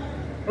उन्नत,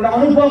 एउटा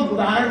अनुभव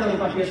उदाहरणको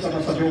रूपमा पेश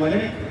गर्न सक्यौँ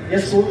भने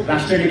यसको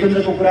राष्ट्रिय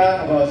निकुञ्जको कुरा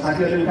अब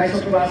साथीहरूले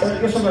उठाइसक्नु भएको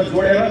छ। योसँग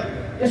जोडेर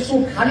यसको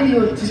खालि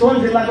यो चितवन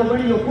जिल्लाको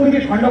पनि यो पूर्वी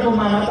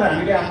खण्डकोमा मात्र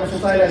हामीले आफ्नो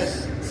सोचाइलाई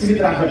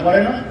सीमित राख्न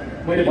परेन।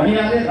 मैले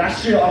भनिहालेँ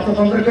राष्ट्रिय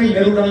अर्थतन्त्रकै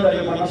मेरुदण्ड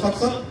यो गर्न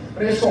सक्छ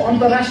र यसको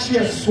अन्तर्राष्ट्रिय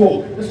स्कोप,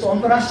 यसको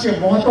अन्तर्राष्ट्रिय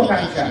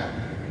महत्त्वाकांक्षा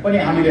पनि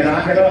हामीले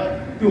राखेर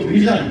त्यो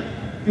भिजन,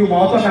 त्यो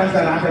महत्त्वाकांक्षा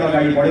राखेर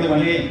अगाडि बढ्यौँ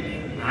भने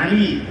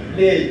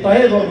हामीले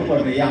तय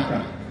गर्नुपर्ने यात्रा,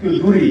 त्यो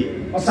दूरी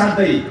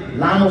असाध्यै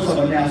लामो छ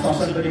भन्ने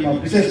आश्वासन पनि म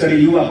विशेष गरी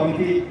युवा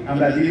पङ्क्ति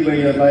हाम्रा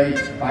दिदीबहिनीहरूलाई,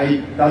 भाइ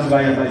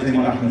दाजुभाइहरूलाई चाहिँ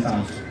म राख्न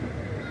चाहन्छु।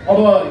 अब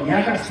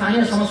यहाँका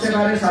स्थानीय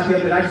समस्याबारे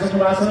साथीहरूले राखिसक्नु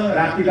भएको छ।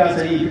 राप्तीका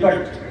चाहिँ विकट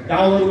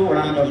गाउँहरू,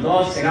 वडा नम्बर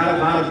 10, 11,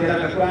 12, 13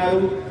 का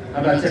कुराहरू,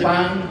 हाम्रा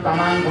चेपाङ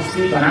तामाङ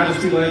बस्ती, घना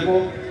बस्ती भएको,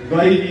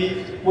 गरिबी,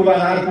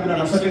 पूर्वाधार पुग्न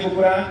नसकेको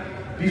कुरा,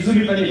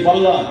 बिजुली पनि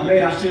बल्ल हाम्रै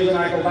राष्ट्रिय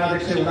योजनाका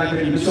उपाध्यक्ष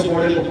हुँदाखेरि विश्व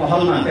पौडेलको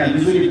पहलमा त्यहाँ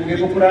बिजुली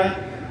पुगेको कुरा,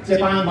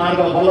 चेपाङ मार्ग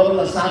बल्ल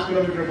बल्ल 7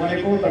 किलोमिटर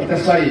बनेको तर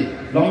त्यसलाई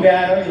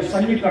लम्ब्याएर यो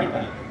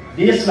सन्निकटता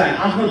देशलाई,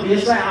 आफ्नो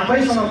देशलाई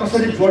आफैसँग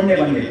कसरी जोड्ने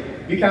भन्ने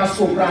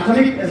विकासको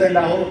प्राथमिक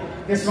एजेन्डा हो।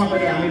 त्यसमा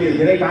पनि हामीले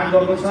धेरै काम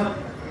गर्नु छ।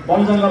 वन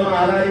जङ्गलमा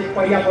आधारित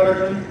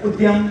पर्यावरण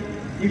उद्यम,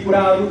 यी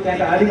कुराहरू,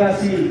 त्यहाँका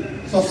आदिवासी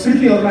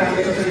संस्कृतिहरूलाई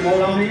हामीले कसरी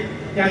मौलाउने,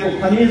 त्यहाँको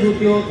खनिज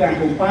उद्योग,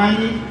 त्यहाँको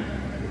पानी,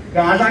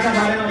 गाँजाका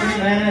बारेमा पनि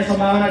नयाँ नयाँ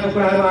सम्भावनाको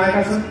कुराहरू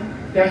आएका छन्।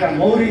 त्यहाँका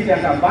मौरी,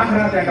 त्यहाँका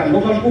बाख्रा, त्यहाँका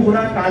लोकल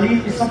कुखुरा, काली,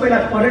 यी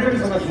सबैलाई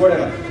पर्यटनसँग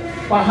जोडेर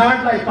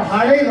पहाडलाई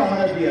पहाडै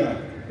रहन दिएर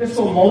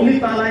त्यसको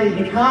मौलिकतालाई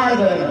निखार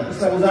गरेर,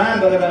 त्यसलाई उजागर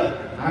गरेर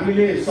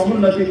हामीले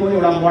समुन्नतिको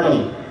एउटा मोडल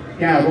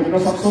त्यहाँ रोक्न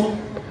सक्छौँ।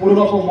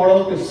 पूर्वको मोडल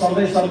त्यो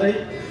सर्दै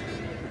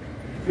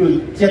यो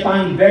चेपाङ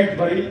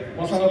बेल्टभरि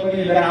मसँग पनि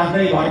मेरा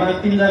आफ्नै घरमा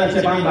 3 जना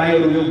चेपाङ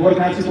भाइहरू यो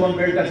गोर्खा चितवन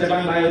बेल्टका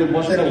चेपाङ भाइहरू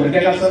बसेर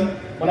हुर्केका छन्।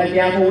 मलाई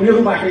त्यहाँको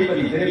उनीहरूबाटै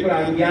पनि धेरै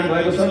कुराहरू ज्ञान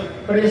भएको छ।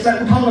 तर यसलाई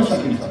उठाउन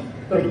सकिन्छ,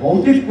 तर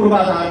भौतिक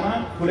पूर्वाधारमा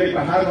ठुलै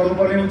प्रहार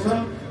गर्नुपर्ने हुन्छ।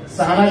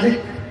 सामाजिक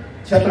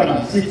क्षेत्रमा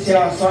शिक्षा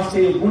स्वास्थ्य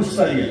यो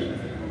गुणस्तरीय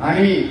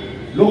हामी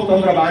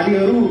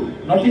लोकतन्त्रवादीहरू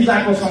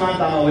नतिजाको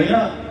समानतामा होइन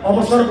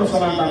अवसरको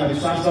समानतामा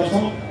विश्वास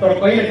गर्छौँ। तर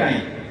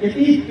कहिलेकाहीँ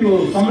यति त्यो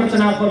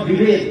संरचनात्मक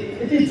विभेद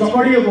यति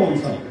जकडिएको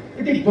हुन्छ,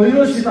 यति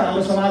गहिरोसित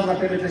हाम्रो समाजमा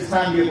त्यसले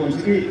स्थान दिएको हुन्छ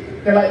कि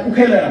त्यसलाई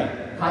उखेलेर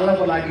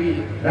फाल्नको लागि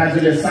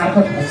राज्यले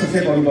सार्थक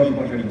हस्तक्षेपहरू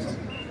गर्नुपर्ने हुन्छ।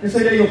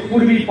 त्यसैले यो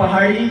पूर्वी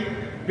पहाडी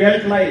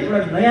बेल्टलाई एउटा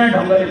नयाँ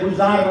ढङ्गले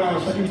गुलजार बनाउन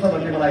सकिन्छ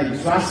भन्ने मलाई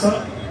विश्वास छ।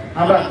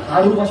 हाम्रा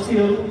थारू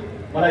बस्तीहरू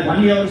मलाई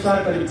भनिए अनुसार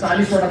करिब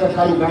 40वटा त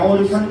थारू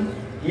गाउँहरू छन्।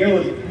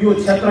 यो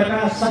क्षेत्रका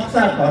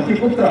सच्चा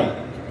धरतीपुत्र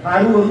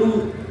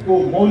थारूहरूको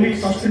मौलिक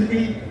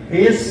संस्कृति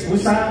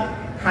वेशभूषा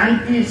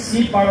खानकी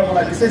सिपबाट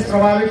मलाई विशेष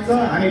प्रभावित छ।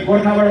 हामी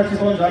गोर्खाबाट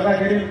चितवन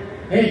झर्दाखेरि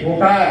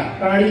भोका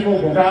टाढीको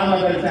भोकामा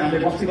गएर चाहिँ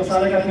हामीले बस्ती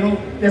बसालेका थियौँ।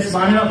 त्यस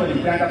मानेर पनि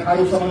त्यहाँका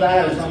थारू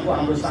समुदायहरूसँगको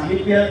हाम्रो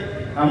सामिप्य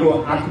हाम्रो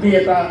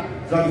आत्मीयता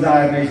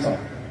जगजाहेर नै छ।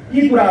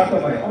 यी कुराहरू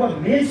त भयो। अब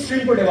मेन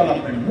स्ट्रिमको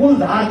डेभलपमेन्ट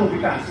मूलधारको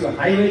विकास यो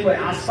हाइवेको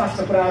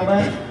आसपासका कुराहरूमा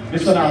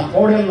विश्वनाथ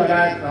पौडेल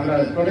लगायत हाम्रा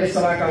प्रदेश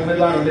सभाका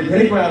उम्मेदवारहरूले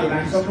धेरै कुराहरू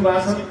राखिसक्नु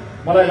भएको छ।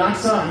 मलाई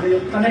लाग्छ हामीले यो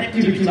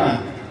कनेक्टिभिटीमा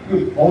यो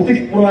भौतिक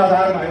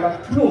पूर्वाधारमा एउटा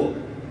ठुलो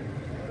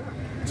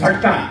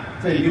झट्का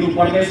चाहिँ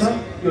दिनुपर्नेछ।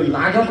 यो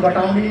लागत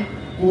घटाउने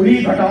दूरी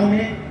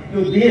घटाउने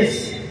यो देश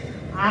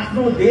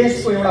आफ्नो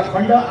देशको एउटा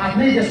खण्ड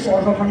आफ्नै देशको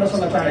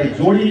अर्थखण्डसँग चाँडै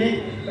जोडिने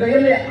र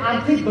यसले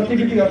आर्थिक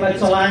गतिविधिहरूलाई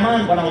चलायमान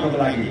बनाउनको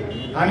लागि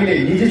हामीले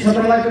निजी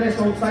क्षेत्रलाई पनि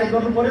यसमा उत्साहित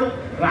गर्नु पर्यो।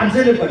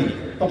 राज्यले पनि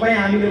तपाईँ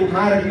हामीले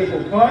उठाएर दिएको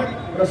कर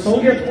र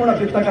सहुलियतपूर्ण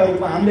वित्तका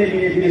रूपमा हामीले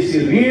लिने विदेशी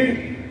ऋण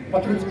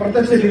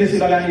प्रत्यक्ष विदेशी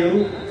लगानीहरू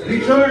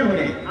रिटर्न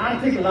हुने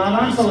आर्थिक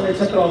लाभांश हुने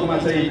क्षेत्रहरूमा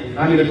चाहिँ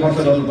हामीले खर्च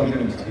गर्नुपर्ने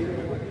हुन्छ।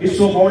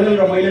 विश्व पौडेल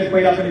र मैले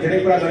पहिला पनि धेरै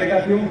कुरा गरेका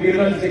थियौँ।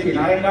 वीरगञ्जदेखि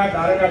नारायणघाट,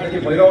 नारायणघाटदेखि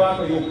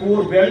भैरवाको यो कोर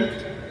बेल्ट,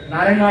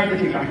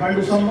 नारायणघाटदेखि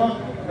काठमाडौँसम्म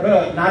र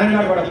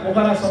नारायणघाटबाट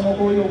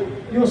पोखरासम्मको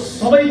यो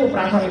सबैको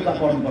प्राथमिकता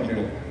पर्नुपर्ने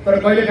हो। तर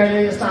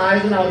कहिलेकाहीँ यस्ता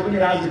आयोजनाहरू पनि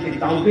राजनीतिक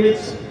दाउपेच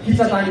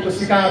खिचातानीको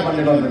शिकार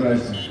भन्ने गर्दो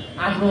रहेछ।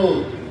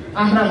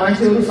 आफ्ना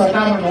मान्छेहरू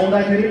सरकारमा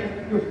नहुँदाखेरि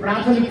यो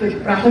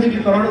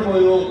प्राथमिकीकरणको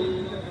यो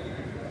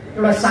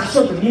एउटा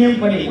शाश्वत नियम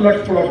पनि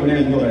उलटपुलट हुने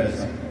हुँदो रहेछ।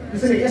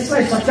 त्यसैले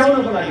यसलाई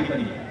सच्याउनको लागि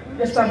पनि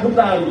यस्ता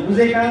मुद्दाहरू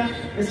बुझेका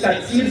यसका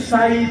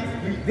चिरस्थायी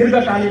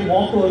दीर्घकालीन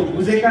महत्त्वहरू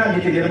बुझेका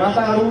नीति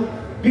निर्माताहरू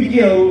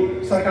विज्ञहरू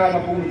सरकारमा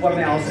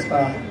पुग्नुपर्ने आवश्यकता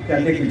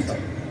त्यहाँ देखिन्छ।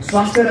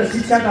 स्वास्थ्य र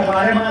शिक्षाका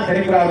बारेमा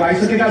धेरै कुराहरू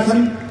आइसकेका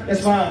छन्।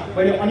 यसमा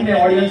मैले अन्य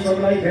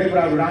अडियन्सहरूलाई धेरै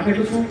कुराहरू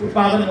राखेको छु।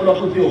 उत्पादनमूलक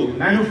उद्योग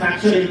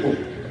म्यानुफ्याक्चरिङको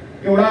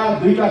एउटा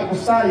दुईटा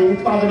पुस्ता यो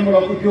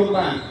उत्पादनमूलक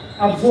उद्योगमा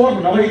अब्जर्भ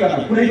नभइकन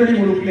कुनै पनि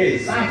मुलुकले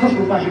सार्थक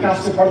रूपमा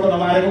विकासको फड्को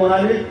नमारेको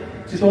हुनाले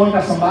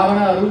चितवनका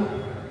सम्भावनाहरू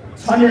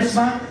छन्।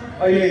 यसमा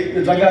अहिले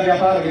यो जग्गा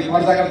व्यापार अनि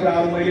खर्चका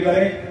कुराहरू मैले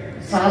गरेँ।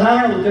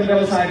 साधारण उद्योग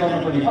व्यवसाय गर्न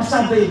पनि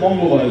असाध्यै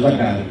महँगो भयो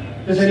जग्गाहरू।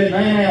 त्यसैले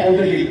नयाँ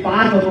औद्योगिक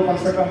पार्कहरूको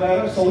कन्स्ट्रक्सन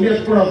गरेर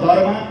सहुलियतपूर्ण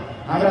दरमा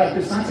हाम्रा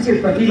त्यो साँच्चै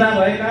प्रतिभा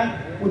भएका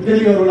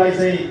उद्यमीहरूलाई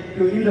चाहिँ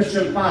त्यो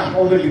इन्डस्ट्रियल पार्क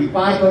औद्योगिक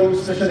पार्कहरू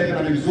स्पेसल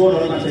इकोनोमिक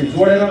जोनहरूमा चाहिँ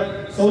जोडेर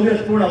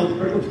सहुलियतपूर्ण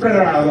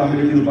उत्प्रेरणाहरू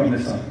हामीले दिनुपर्ने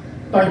छ।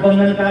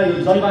 तटबन्धनका यो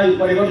जलवायु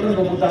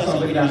परिवर्तनको मुद्दासँग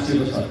पनि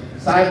गाँसिएको छ।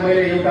 सायद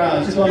मैले एउटा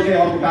चितवनकै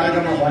अर्को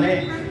कार्यक्रममा भने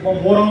म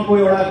मोरङको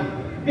एउटा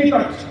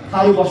विकट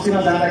थारू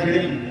बस्तीमा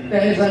जाँदाखेरि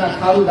त्यहाँ एकजना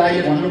थारू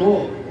दाइले भन्नुभयो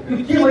यो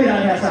के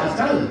भइरहेको छ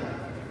आजकल,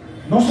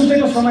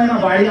 नसोचेको समयमा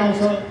बाढी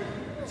आउँछ,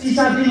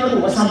 चिसा दिनहरू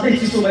असाध्यै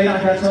चिसो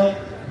भइरहेको छ,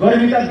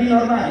 गर्मीका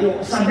दिनहरूमा यो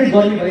असाध्यै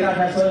गर्मी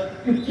भइरहेको छ,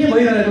 यो के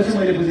भइरहेको छ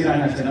मैले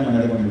बुझिरहेको छैन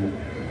भनेर भन्नुभयो।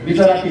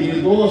 बिचरा ती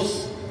निर्दोष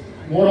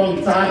मोरङ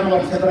 4 नम्बर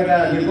क्षेत्रका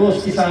निर्दोष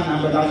किसान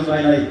हाम्रो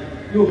दाजुभाइलाई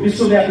यो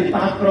विश्वव्यापी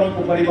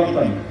तापक्रमको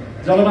परिवर्तन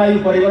जलवायु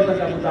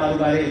परिवर्तनका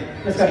मुद्दाहरूबारे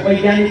त्यसका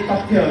वैज्ञानिक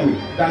तथ्यहरू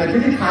बारे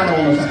त्यति थाहा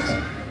नहुन सक्छ।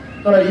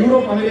 तर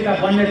युरोप अमेरिका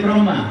बन्ने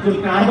क्रममा जुन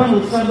कार्बन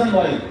उत्सर्जन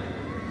भयो,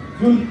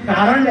 जुन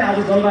कारणले आज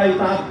जलवायु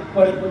ताप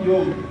यो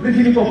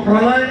पृथ्वीको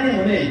प्रलय नै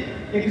हुने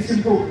एक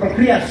किसिमको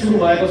प्रक्रिया सुरु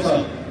भएको छ,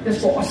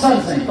 त्यसको असर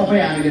चाहिँ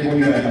तपाईँ हामीले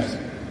बोलिरहेका छौँ।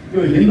 यो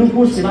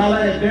हिन्दूकुश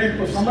हिमालय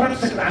बेल्टको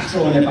संरक्षक राष्ट्र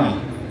हो नेपाल।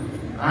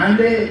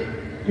 हामीले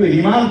यो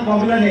हिमाल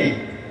पग्लने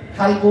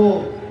खालको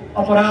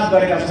अपराध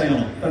गरेका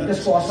छैनौँ, तर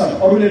त्यसको असर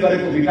अरूले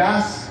गरेको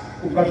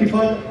विकासको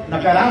प्रतिफल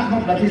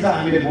नकारात्मक नतिजा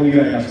हामीले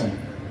बोलिरहेका छौँ।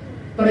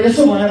 तर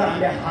यसो भनेर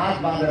हामीले हात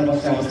बाँधेर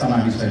बस्ने अवस्थामा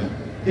हामी छैनौँ।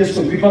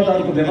 त्यसको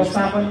विपदहरूको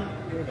व्यवस्थापन,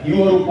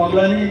 हिउँहरू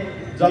पग्लने,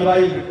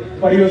 जलवायु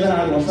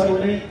परियोजनाहरू असर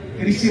हुने,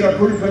 कृषि र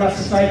ठुल्ठुला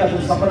सिँचाइका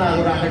जुन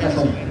सपनाहरू राखेका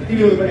छौँ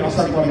तिनीहरू पनि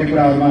असर पर्ने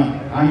कुराहरूमा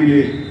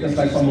हामीले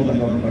त्यसलाई सम्बोधन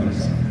गर्नुपर्नेछ।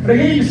 र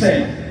यही विषय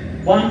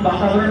वन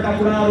वातावरणका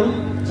कुराहरू,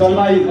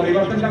 जलवायु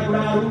परिवर्तनका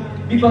कुराहरू,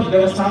 विपद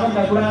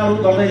व्यवस्थापनका कुराहरू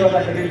गर्दै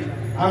गर्दाखेरि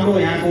हाम्रो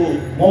यहाँको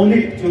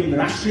मौलिक जुन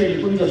राष्ट्रिय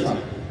निकुञ्ज छ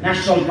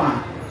नेसनल पार्क,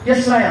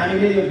 त्यसलाई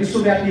हामीले यो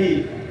विश्वव्यापी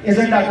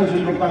एजेन्डाको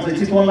जुन रूपमा चाहिँ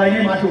चितवनलाई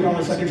नै माथि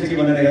उठाउन सकिन्छ कि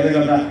भनेर हेर्दै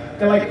गर्दा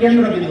त्यसलाई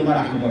केन्द्रबिन्दुमा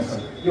राख्नुपर्छ।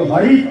 यो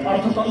हरित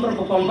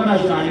अर्थतन्त्रको कल्पना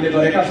जुन हामीले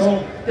गरेका छौँ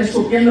त्यसको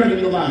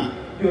केन्द्रबिन्दुमा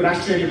यो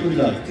राष्ट्रिय निकुञ्ज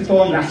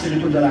चितवन राष्ट्रिय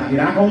निकुञ्जलाई हामी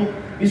राखौँ।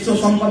 विश्व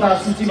सम्पदा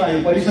सूचीमा यो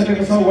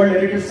परिसकेको छ। वर्ल्ड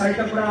हेरिटेज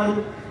साइटका कुराहरू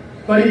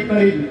करिब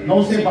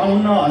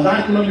 952,000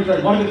 किलोमिटर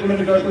वर्ग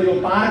किलोमिटरको यो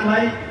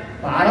पार्कलाई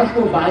भारतको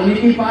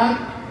वाल्मिकी पार्क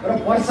र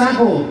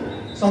वर्षाको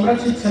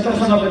संरक्षित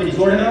क्षेत्रसँग पनि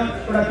जोडेर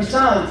एउटा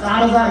विशाल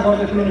 4000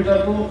 वर्ग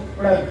किलोमिटरको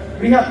एउटा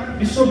बृहत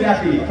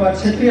विश्वव्यापी अथवा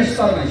क्षेत्रीय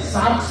स्तरमा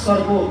सार्क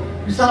स्तरको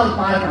विशाल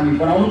पार्क हामी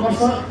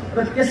बनाउनुपर्छ र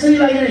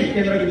त्यसैलाई नै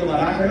केन्द्रबिन्दुमा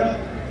राखेर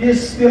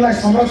त्यसलाई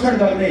संरक्षण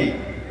गर्ने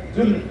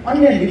जुन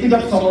अन्य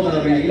नीतिगत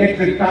सम्बन्धहरू यहाँ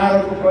इलेक्ट्रिक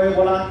कारहरूको प्रयोग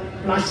होला,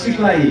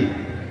 प्लास्टिकलाई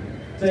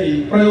चाहिँ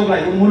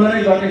प्रयोगलाई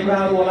उन्मूलनै गर्ने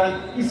कुराहरू होला,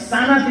 यी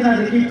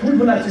सानातिनादेखि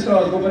ठुल्ठुला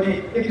चित्रहरूको पनि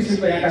एक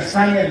किसिमको यहाँका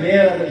स्थानीय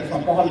मेयरहरूले त्यसमा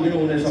पहल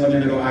दिनुहुनेछ भन्ने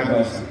मेरो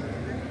आग्रह छ।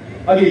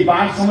 अघि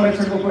बाघ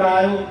संरक्षणको कुरा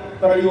आयो,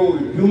 तर यो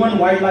ह्युमन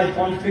वाइल्ड लाइफ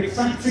कन्फ्लिक्ट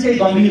साँच्चीकै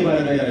गम्भीर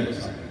भएर गइरहेको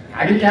छ।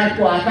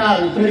 ह्याबिट्याटको आकार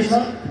उतै छ,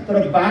 तर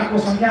बाघको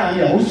सङ्ख्या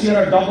हामी हौसिएर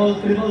डबल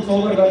ट्रिपल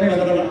चौबर गर्ने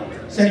भनेर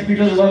सेन्ट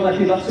पिटर्सबर्गमा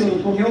ती लक्ष्यहरू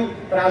तोक्यौँ,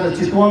 तर आज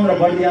चितवन र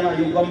बर्दियामा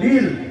यो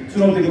गम्भीर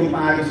चुनौतीको रूपमा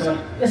आएको छ।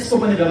 यसको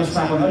पनि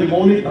व्यवस्थापन अलिक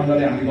मौलिक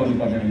ढङ्गले हामी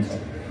गर्नुपर्ने हुन्छ।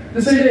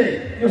 त्यसैले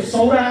यो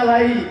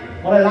सौरालाई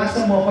मलाई लाग्छ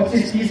म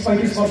 25, 30,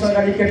 35 वर्ष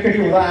अगाडि केटकेटी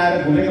हुँदा आएर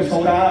घुमेको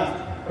सौराहा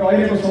र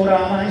अहिलेको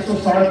सौराहामा यसो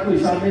सडकको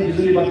हिसाबले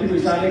बिजुली बत्तीको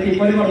हिसाबले केही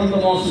परिवर्तन त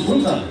महसुस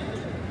हुन्छ,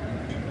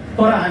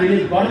 तर हामीले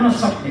गर्न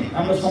सक्ने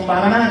हाम्रो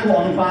सम्भावनाको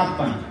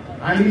अनुपातमा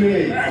हामीले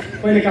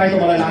कहिलेकाहीँ त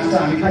मलाई लाग्छ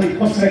हामी खालि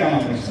खोज्रेका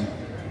मात्रै छौँ।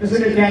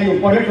 त्यसैले त्यहाँ यो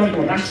पर्यटनको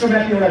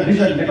राष्ट्रव्यापी एउटा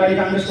भिजन नेपाली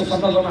काङ्ग्रेसको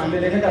सन्दर्भमा हामीले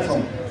लेखेका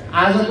छौँ।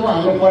 आजको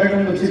हाम्रो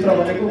पर्यटनको चित्र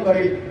भनेको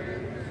करिब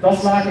 10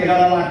 लाख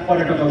 11 लाख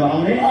पर्यटकहरू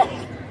आउने,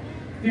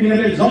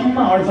 तिनीहरूले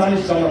जम्मा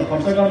 $48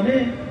 खर्च गर्ने,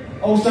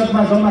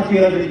 औसतमा जम्मा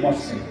 13 दिन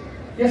बस्ने।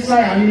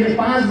 त्यसलाई हामीले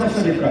 5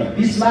 वर्षभित्र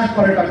 20 लाख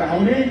पर्यटक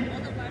आउने,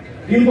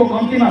 दिनको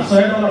कम्तीमा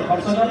 $100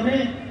 खर्च गर्ने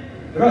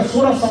र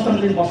 16-17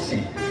 दिन बस्ने,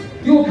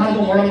 त्यो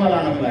खालको मोडलमा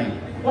लानको लागि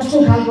कस्तो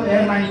खालको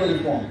एयरलाइनको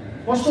रिफर्म,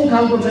 कस्तो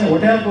खालको चाहिँ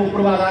होटेलको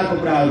पूर्वाधारको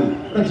कुराहरू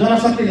र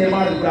जनशक्ति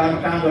निर्माणको कुराहरू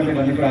काम गर्ने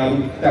भन्ने कुराहरू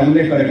त्यहाँ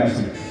उल्लेख गरेका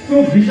छन्। त्यो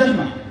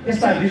भिजनमा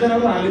यस्ता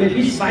भिजनहरू हामीले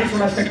 20-22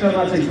 वटा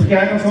सेक्टरमा चाहिँ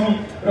छुट्याएका छौँ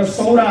र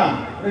सौरा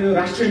र यो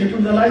राष्ट्रिय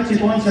निकुञ्जलाई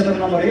चितवन क्षेत्र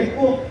नम्बर 1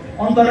 को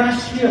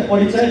अन्तर्राष्ट्रिय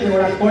परिचयको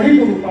एउटा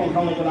कडीको रूपमा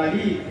उठाउनको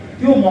लागि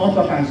त्यो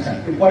महत्त्वाकांक्षा,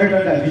 त्यो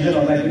पर्यटनका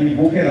भिजनहरूलाई पनि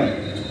बोकेर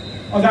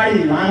अगाडि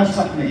लान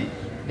सक्ने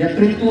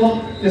नेतृत्व,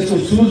 त्यसको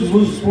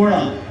सुझबुझपूर्ण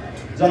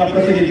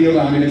जनप्रतिनिधिहरू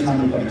हामीले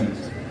छान्नुपर्ने हुन्छ।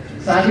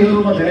 साथीहरू,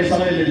 म धेरै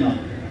समय लिन्न,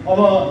 अब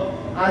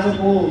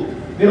आजको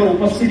मेरो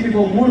उपस्थितिको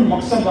मूल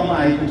मकसदमा म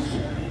आइपुग्छु।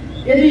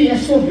 यदि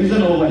यसको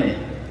भिजन हो भने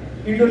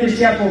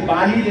इन्डोनेसियाको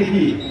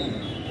बालीदेखि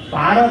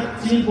भारत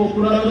चीनको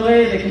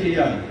पूर्वोदयदेखि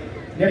लिएर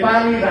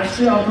नेपाली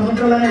राष्ट्रिय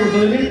अर्थतन्त्रलाई नै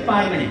उद्वेलित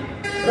पार्ने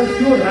र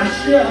त्यो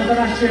राष्ट्रिय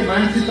अन्तर्राष्ट्रिय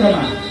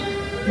मानचित्रमा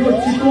यो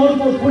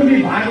चितवनको पूर्वी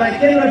भागलाई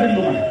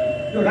केन्द्रबिन्दुमा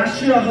यो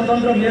राष्ट्रिय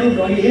अर्थतन्त्र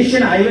मेरुदण्ड,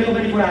 एसियन हाइवेको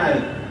पनि कुरा आयो,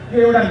 यो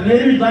एउटा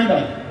मेरुदण्ड,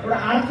 एउटा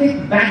आर्थिक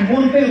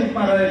ब्याकबोनकै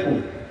रूपमा रहेको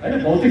होइन,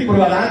 भौतिक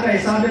पूर्वाधारका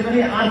हिसाबले पनि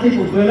आर्थिक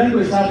उद्वेलनको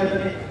हिसाबले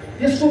पनि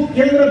त्यसको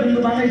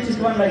केन्द्रबिन्दुमा नै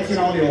चितवनलाई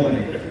चिनाउने हो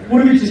भने,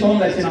 पूर्वी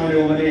चितवनलाई चिनाउने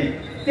हो भने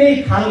त्यही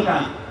खालका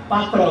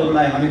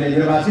पात्रहरूलाई हामीले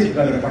निर्वाचित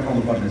गरेर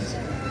पठाउनु पर्नेछ।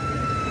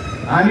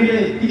 हामीले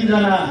 3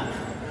 जना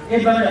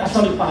एकदमै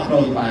असल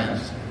पात्रहरू पाएका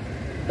छौँ।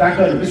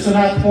 डाक्टर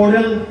विश्वनाथ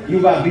पौडेल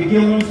युवा विज्ञ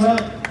हुनुहुन्छ,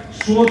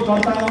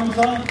 शोधकर्ता हुनुहुन्छ।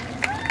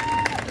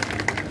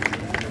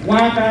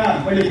 उहाँका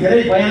मैले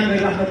धेरै बयान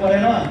गरिराख्नु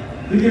परेन,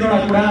 2-3 वटा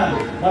कुरा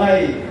मलाई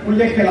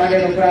उल्लेख्य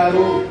लागेको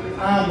कुराहरू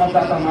आम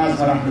मतदाता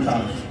माझमा राख्न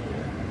चाहन्छु।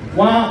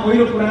 उहाँ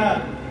पहिलो कुरा,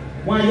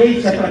 उहाँ यही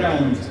क्षेत्रका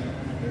हुनुहुन्छ,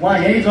 उहाँ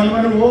यही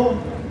जन्मनु हो,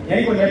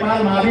 यहीँको नेपाल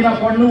माविमा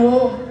पढ्नु हो।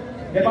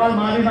 नेपाल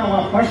माविमा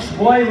उहाँ फर्स्ट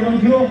बोय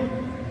हुनुहुन्थ्यो,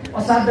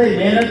 असाध्यै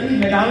मेहनती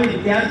मेधावी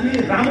विद्यार्थी,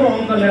 राम्रो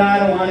अङ्क लिएर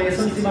आएर उहाँले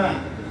एसएलसीमा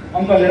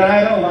अङ्क लिएर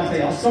आएर उहाँ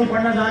चाहिँ हस्टल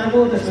पढ्न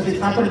जानुभयो। त्यसपछि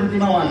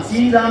छात्रवृत्तिमा उहाँ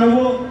चीन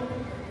जानुभयो।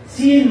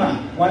 चीनमा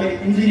उहाँले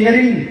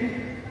इन्जिनियरिङ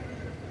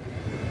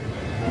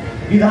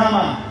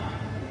विधामा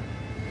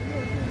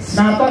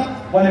स्नातक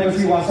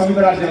बनेपछि उहाँ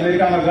संयुक्त राज्य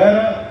अमेरिकामा गएर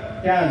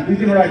त्यहाँ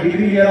 2-3 वटा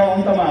डिग्री लिएर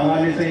अन्तमा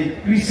उहाँले चाहिँ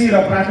कृषि र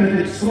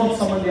प्राकृतिक स्रोत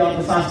सम्बन्धी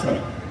अर्थशास्त्र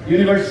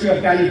university of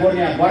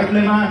California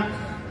बर्कलेमा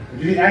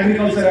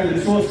agriculture and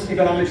resource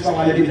इकोनोमिक्समा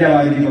उहाँले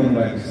विद्यावारिधि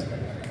गर्नुभएको छ।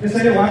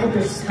 त्यसैले उहाँको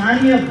त्यो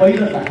स्थानीय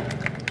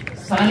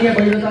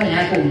वैधता,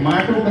 यहाँको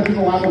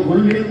माटोप्रतिको उहाँको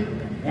घुलमिल,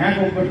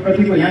 यहाँको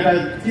प्रतिको यहाँका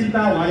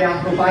चिन्ता, उहाँले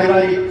आफ्नो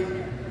पारिवारिक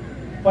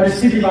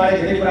परिस्थितिबारे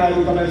धेरै कुराहरू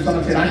तपाईँहरू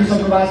समक्ष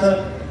राखिसक्नु भएको छ।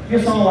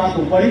 त्योसँग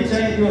उहाँको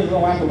परिचय, त्यो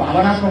उहाँको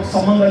भावनात्मक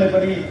सम्बन्धले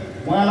पनि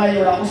उहाँलाई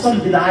एउटा असल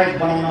विधायक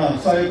बनाउन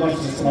सहयोग गर्छ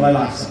जस्तो मलाई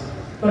लाग्छ।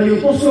 तर यो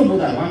दोस्रो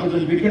बुदा उहाँको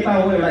जुन विज्ञता हो,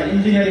 एउटा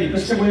इन्जिनियरिङ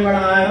पृष्ठभूमिबाट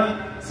आएर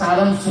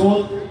साधन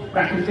स्रोत,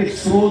 प्राकृतिक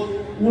स्रोत,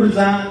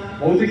 ऊर्जा,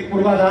 भौतिक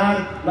पूर्वाधार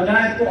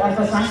लगायतको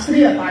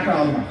अर्थशास्त्रीय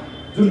पाटाहरूमा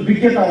जुन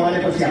विज्ञता उहाँले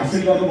पछि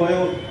हासिल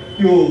गर्नुभयो,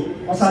 त्यो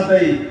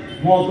असाध्यै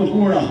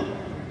महत्त्वपूर्ण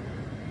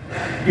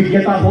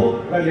विज्ञता हो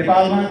र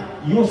नेपालमा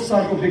यो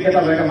स्तरको विज्ञता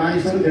भएका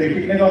मानिसहरू धेरै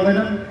टिक्ने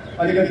गर्दैनन्।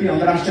 अलिकति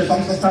अन्तर्राष्ट्रिय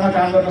सङ्घ संस्थामा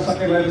काम गर्न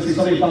सक्ने भएपछि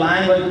सबै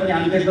पलायन भएको पनि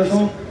हामी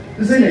देख्दछौँ।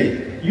 त्यसैले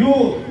यो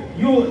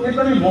यो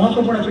एकदमै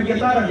महत्त्वपूर्ण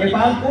विज्ञता र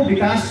नेपालको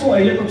विकासको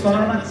अहिलेको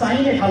चरणमा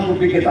चाहिने खालको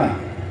विज्ञता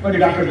पनि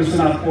डाक्टर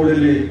विश्वनाथ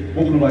पौडेलले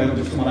बोक्नु भएको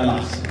जस्तो मलाई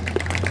लाग्छ।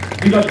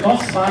 विगत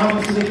 10-12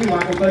 वर्षदेखि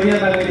उहाँको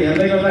करियरलाई मैले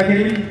हेर्दै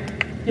गर्दाखेरि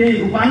केही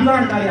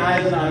रूपान्तरणकारी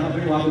आयोजनाहरूमा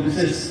पनि उहाँको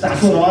विशेष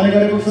चासो रहने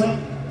गरेको छ।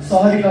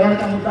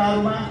 सहरीकरणका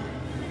मुद्दाहरूमा,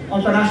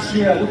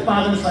 अन्तर्राष्ट्रिय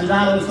उत्पादन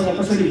सञ्जालहरूसँग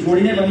कसरी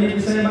जोडिने भन्ने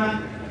विषयमा,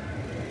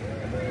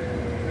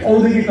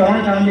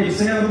 औद्योगिकरणका अन्य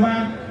विषयहरूमा,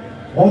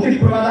 भौतिक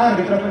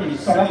पूर्वाधारभित्र पनि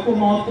सडकको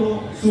महत्त्व,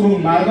 सुरुङ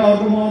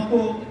मार्गहरूको महत्त्व,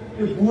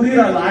 यो दूरी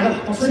र लागत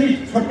कसरी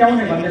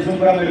छुट्याउने भन्ने जुन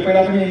कुरा मैले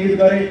पहिला पनि इङ्गित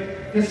गरेँ,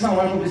 त्यसमा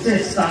उहाँको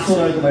विशेष चासो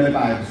रहेको मैले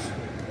पाएको छु।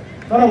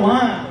 तर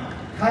उहाँ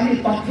खालि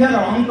तथ्य र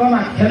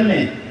अङ्कमा खेल्ने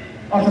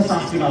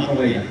अर्थशास्त्री मात्र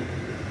होइन,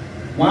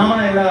 उहाँमा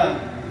एउटा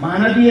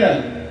मानवीय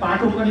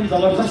पाटो पनि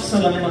जबरजस्त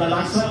भन्ने मलाई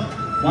लाग्छ।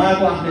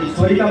 उहाँको आफ्नै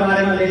छोरीका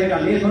बारेमा लेखेका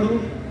लेखहरू,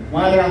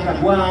 उहाँले आफ्ना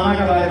बुवा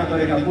आमाका बारेमा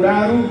गरेका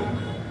कुराहरू,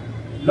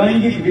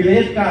 लैङ्गिक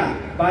विभेदका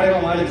बारेमा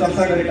उहाँले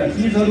चर्चा गरेका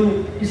चिजहरू,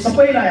 यी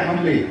सबैलाई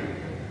हामीले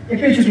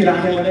एकैचोटि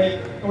राख्यौँ भने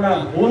एउटा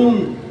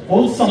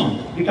होलसम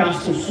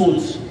विकासको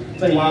सोच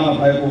चाहिँ उहाँमा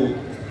भएको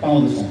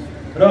पाउँदछौँ।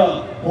 र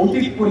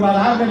भौतिक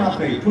पूर्वाधारले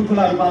मात्रै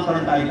ठुल्ठुला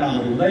रूपान्तरणकारी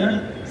कामहरू हुँदैनन्,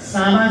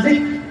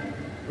 सामाजिक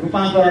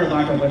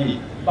रूपान्तरणबाट पनि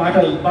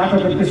बाटो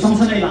त्यो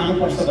सँगसँगै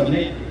लानुपर्छ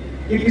भन्ने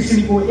एक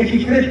किसिमको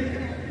एकीकृत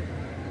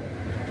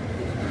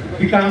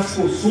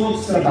विकासको सोच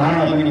र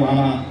धारणा पनि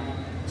उहाँमा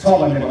छ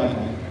भन्ने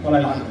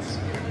मलाई लाग्दछ।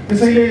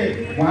 त्यसैले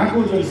उहाँको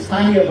जुन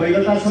स्थानीय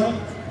वैधता छ,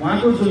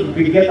 उहाँको जुन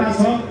विज्ञता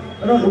छ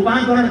र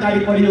रूपान्तरणकारी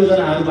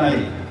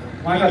परियोजनाहरूबारे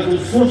उहाँका जुन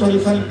सोचहरू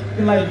छन्,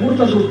 त्यसलाई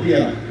मूर्त रूप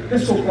दिएर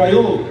त्यसको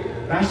प्रयोग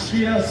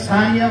राष्ट्रिय,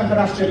 स्थानीय,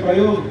 अन्तर्राष्ट्रिय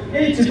प्रयोग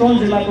यही चितवन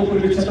जिल्लाको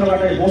पूर्वी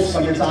क्षेत्रबाटै होस्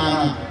भन्ने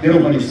चाहना मेरो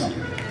पनि छ।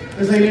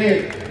 त्यसैले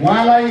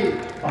उहाँलाई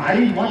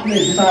भारी मतले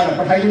जिताएर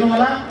पठाइदिनु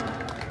होला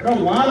र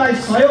उहाँलाई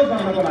सहयोग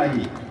गर्नको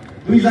लागि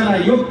दुईजना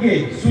योग्य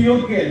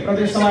सुयोग्य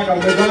प्रदेशसभाका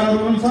उम्मेदवारहरू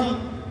हुनुहुन्छ।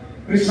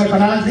 कृष्ण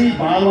खनालजी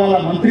बालवाला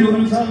मन्त्री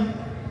हुनुहुन्छ,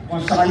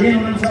 उहाँ शालीन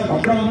हुनुहुन्छ,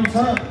 भद्र हुनुहुन्छ।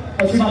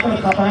 पछि मात्र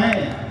थाहा पाएँ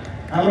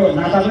हाम्रो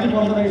नाता पनि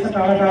पर्दो रहेछ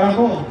टाढा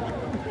टाढाको।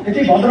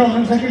 यति भद्र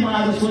हुनुहुन्छ कि म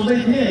आज सोच्दै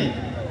थिएँ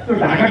त्यो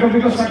ढाका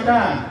टोपीको सट्टा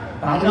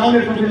भात गाउँले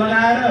टोपी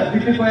लगाएर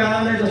बिपी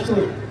कोइरालाले जस्तो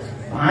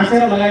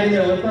भाँचेर लगाइदिने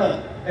हो त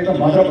एकदम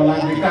भद्र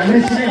भलाग्ने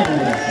काङ्ग्रेसी नै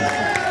हुँदो रहेछ।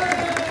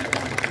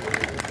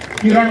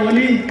 किरण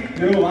ओली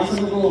मेरो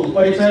उहाँसँगको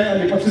परिचय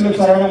अलि पछिल्लो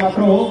चरणमा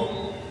मात्र हो।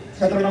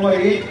 क्षेत्र नम्बर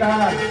 1 का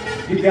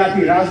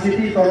विद्यार्थी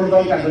राजनीति, तरुण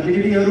दलका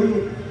गतिविधिहरू,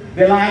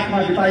 बेलायतमा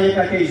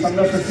बिताइएका केही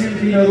सङ्घर्षशील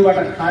दिनहरूबाट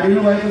खारिनु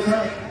भएको छ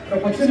र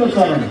पछिल्लो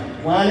चरण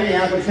उहाँले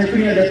यहाँको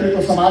क्षेत्रीय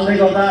नेतृत्व सम्हाल्दै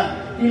गर्दा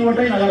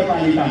 3वटै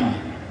नगरपालिकामा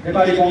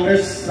नेपाली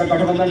कङ्ग्रेस र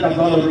गठबन्धनका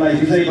दलहरूलाई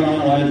विजयी बनाउन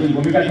उहाँले जुन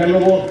भूमिका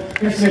खेल्नुभयो,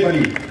 त्यसले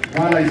पनि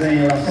उहाँलाई चाहिँ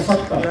एउटा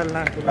सशक्त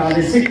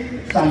प्रादेशिक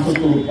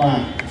सांसदको रूपमा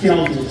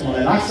चिनाउँछ जस्तो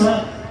मलाई लाग्छ।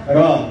 र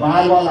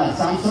बालवाला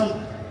सांसद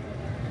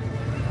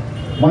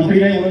मन्त्री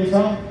नै हुनुहुन्छ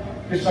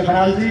कृष्ण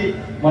खनालजी।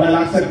 मलाई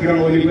लाग्छ किरण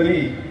ओली पनि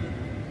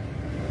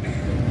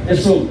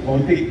यसो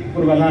भौतिक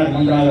पूर्वाधार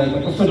मन्त्रालयको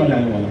कस्तो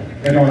नल्याउनु होला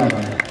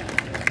हेटौँडाबाट।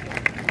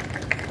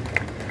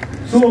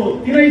 सो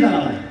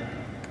तिनैजनालाई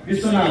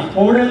विश्वनाथ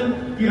पौडेल,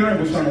 किरण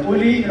भूषण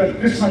ओली र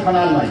कृष्ण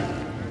खनाललाई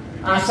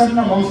आसन्न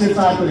मङ्सिर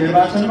 4 को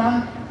निर्वाचनमा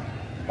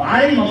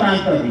भारी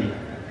मतान्तरले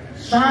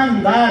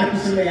शानदार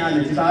किसिमले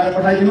यहाँले जिताएर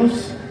पठाइदिनुहोस्।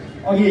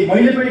 अघि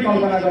मैले पनि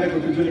कल्पना गरेको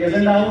त्यो जुन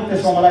एजेन्डा हो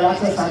त्यसमा मलाई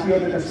लाग्छ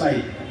साथीहरूले त्यसलाई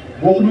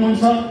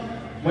बोक्नुहुन्छ।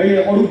 मैले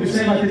अरू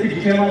विषयमा त्यति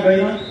डिटेलमा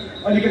गइनँ।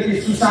 अलिकति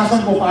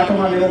सुशासनको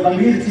पाटोमा मेरो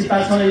गम्भीर चिन्ता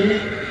छ। अहिले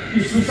यी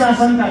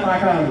सुशासनका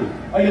पाटाहरू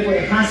अहिलेको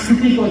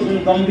यथास्थितिको जुन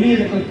गम्भीर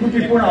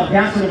त्रुटिपूर्ण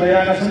अभ्यासहरू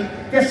भइरहेका छन्,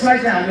 त्यसलाई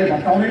चाहिँ हामीले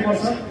भत्काउनै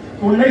पर्छ,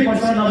 तोड्नै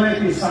पर्छ। नभए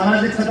ती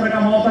सामाजिक क्षेत्रका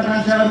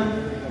महत्त्वाकांक्षाहरू,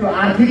 त्यो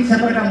आर्थिक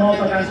क्षेत्रका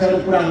महत्त्वाकांक्षाहरू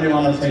पुरा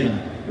हुनेवाला छैन।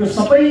 यो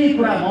सबै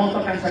कुरा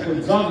महत्त्वाकांक्षाको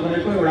जग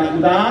भनेको एउटा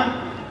उदार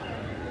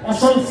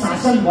असल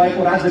शासन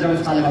भएको राज्य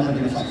व्यवस्थाले मात्र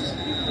दिन सक्छ।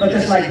 र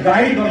त्यसलाई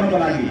गाइड गर्नको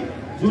लागि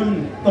जुन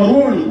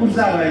तरुण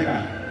ऊर्जा भएका,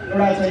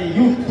 एउटा चाहिँ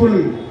युथफुल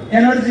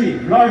एनर्जी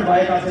ब्लड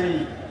भएका चाहिँ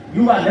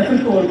युवा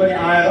नेतृत्वहरू पनि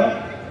आएर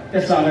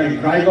त्यसलाई अगाडि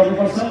ड्राइभ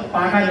गर्नुपर्छ।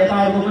 पाका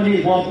नेताहरूको पनि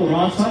महत्त्व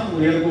रहन्छ,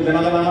 उनीहरूको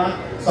बेला बेलामा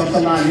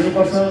सरसल्लाह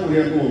लिनुपर्छ,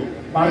 उनीहरूको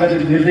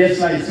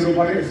निर्देशलाई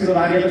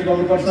शिरोधार्य पनि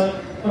गर्नुपर्छ।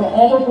 तर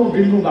अबको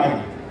बिन्दुबाट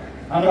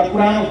हाम्रा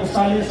पुरानो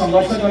पुस्ताले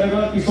सङ्घर्ष गरेर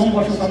 30औं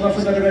वर्ष सङ्घर्ष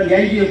गरेर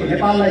ल्याइदिएको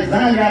नेपाललाई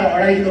जहाँ ल्याएर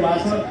अडाइदिनु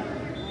भएको छ,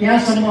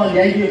 त्यहाँसम्म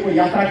ल्याइदिएको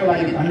यात्राको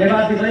लागि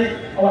धन्यवाद दिँदै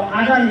अब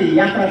आगामी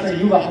यात्रा चाहिँ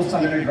युवा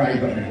पुस्ताले नै ड्राइभ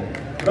गर्ने हो।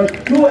 र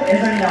त्यो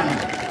एजेन्डामा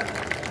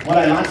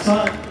मलाई लाग्छ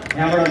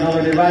यहाँबाट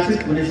नवनिर्वाचित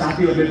हुने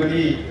साथीहरूले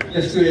पनि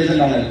त्यसको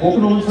एजेन्डालाई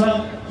बोक्नुहुन्छ।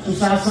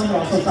 सुशासन र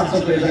असल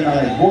शासनको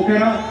एजेन्डालाई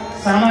बोकेर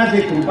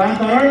सामाजिक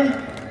रूपान्तरण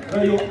र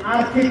यो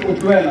आर्थिक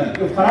उद्वेलन,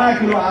 यो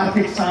फराकिलो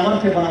आर्थिक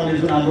सामर्थ्य बनाउने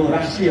जुन हाम्रो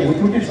राष्ट्रिय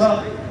हुटुटी छ,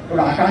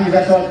 एउटा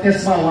आकाङ्क्षा छ,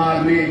 त्यसमा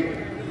उहाँहरूले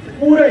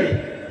पुरै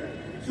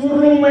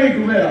चुर्लुमै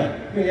डुबेर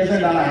त्यो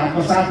एजेन्डालाई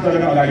आत्मसात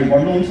गरेर अगाडि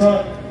बढ्नुहुन्छ।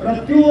 र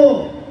त्यो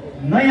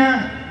नयाँ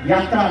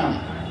यात्रामा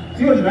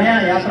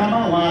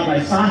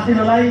उहाँहरूलाई साथ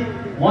दिनलाई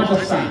म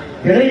जस्ता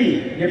धेरै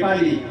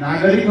नेपाली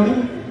नागरिकहरू,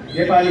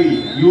 नेपाली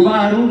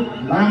युवाहरू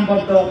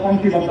लामबद्ध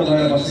पङ्क्तिबद्ध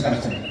भएर बसेका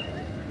छन्।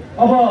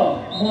 अब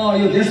म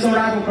यो देश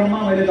दौडाको क्रममा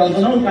मैले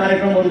दर्जनौं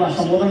कार्यक्रमहरूमा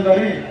सम्बोधन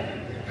गरेँ।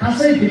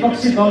 खासै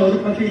विपक्षी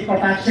दलहरूप्रति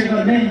कटाक्ष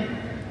गर्ने,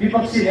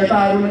 विपक्षी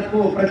नेताहरूको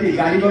प्रति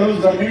गाली गलौज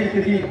गर्ने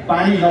त्यति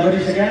बानी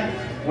नगरिसक्या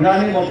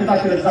हुनाले म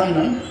त्यतातिर जान्न।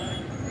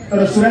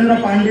 तर सुरेन्द्र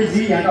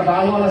पाण्डेजी यहाँका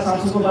बालवाला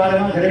सांसदको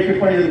बारेमा धेरै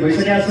टिप्पणीहरू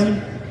भइसकेका छन्।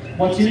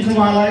 म चिन्छु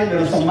उहाँलाई,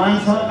 मेरो सम्मान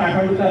छ।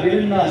 काठमाडौँका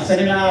विभिन्न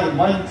सेमिनार,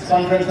 मञ्च,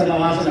 कन्फरेन्सहरूमा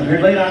उहाँसँग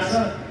भेट भइरहेको छ।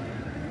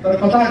 तर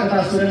कता कता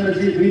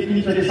सुरेन्द्रजी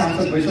 2-3 चोटि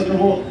सांसद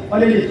भइसक्नुभयो,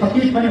 अलिअलि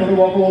थकित पनि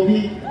हुनुभएको हो कि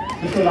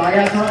जस्तो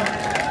लागेको छ।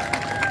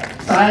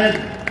 सायद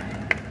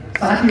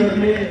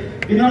साथीहरूले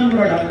विनम्र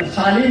ढङ्ग,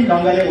 शालीन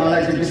ढङ्गले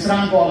उहाँलाई चाहिँ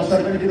विश्रामको अवसर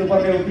पनि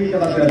दिनुपर्ने हो कि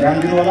त्यतातिर ध्यान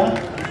दिनु होला।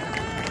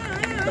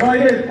 र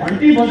अहिले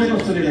घन्टी बजेको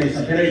सुनिँदैछ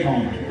धेरै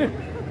ठाउँमा।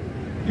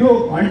 यो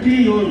घन्टी,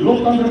 यो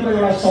लोकतन्त्रको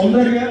एउटा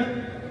सौन्दर्य,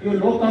 यो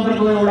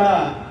लोकतन्त्रको एउटा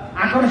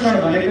आकर्षण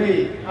भनेकै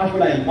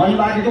आफूलाई मन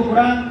लागेको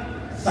कुरा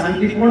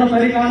शान्तिपूर्ण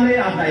तरिकाले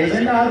आफ्ना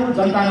एजेन्डाहरू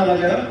जनतामा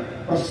लगेर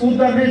प्रस्तुत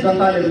गर्ने,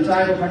 जनताले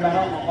रुचाएको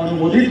खण्डमा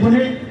अनुमोदित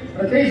हुने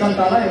र त्यही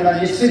जनतालाई एउटा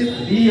निश्चित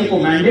दिइएको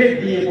म्यान्डेट,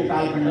 दिइएको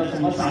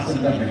कालखण्डसम्म शासन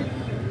गर्ने।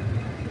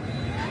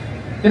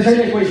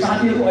 त्यसैले कोही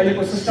साथीहरू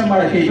अहिलेको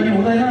सिस्टमबाट केही पनि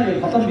हुँदैन, यो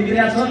खतम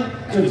बिग्रिया छ,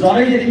 यो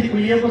जरैदेखि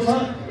कुहिएको छ,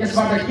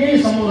 यसबाट केही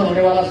सम्बोधन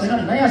हुनेवाला छैन,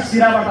 नयाँ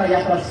सिराबाट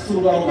यात्रा सुरु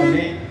गरौँ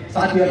भन्ने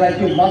साथीहरूलाई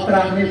त्यो मत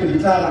राख्ने, त्यो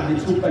विचार राख्ने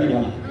छुट पनि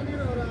होला।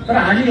 तर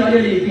हामी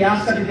अलिअलि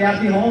इतिहासका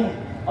विद्यार्थी हौँ,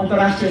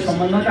 अन्तर्राष्ट्रिय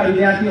सम्बन्धका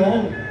विद्यार्थी हौँ।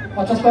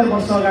 75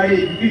 वर्ष अगाडि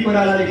बी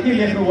कोइरालाले के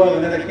लेख्नुभयो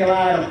भनेर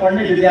केलाएर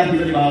पढ्ने विद्यार्थी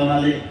पनि भयो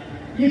हुनाले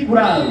यी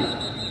कुराहरू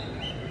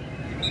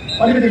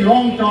अलिकति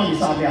लङ टर्म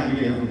हिसाबले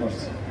हामीले हेर्नुपर्छ।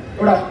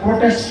 एउटा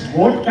प्रोटेस्ट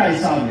भोटका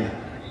हिसाबले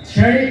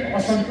क्षणिक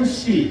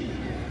असन्तुष्टि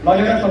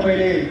लगेर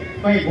तपाईँले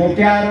कहीँ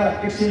भोट्याएर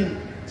एकछिन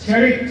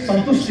क्षणिक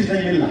सन्तुष्टि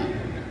चाहिँ मिल्ला,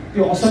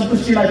 त्यो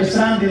असन्तुष्टिलाई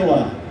विश्राम दिनु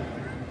होला।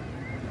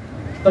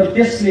 तर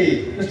त्यसले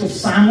त्यस्तो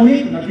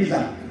सामूहिक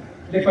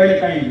नतिजाले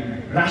कहिलेकाहीँ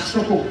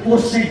राष्ट्रको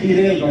कोर्स नै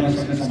डिरेल गर्न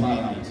सक्ने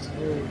सम्भावना हुन्छ।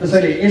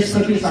 त्यसैले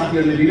यसप्रति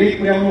साथीहरूले विवेक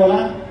पुर्याउनु होला।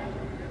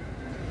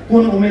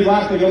 कुन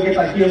उम्मेदवारको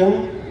योग्यता के हो,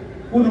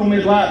 कुन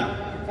उम्मेदवार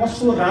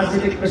कस्तो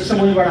राजनीतिक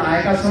पृष्ठभूमिबाट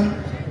आएका छन्,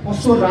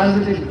 कस्तो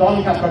राजनीतिक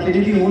दलका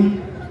प्रतिनिधि हुन्,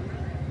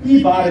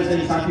 यी बारे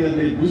चाहिँ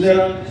साथीहरूले बुझेर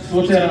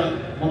सोचेर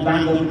मतदान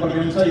गर्नुपर्ने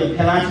हुन्छ। यो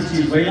खेलाची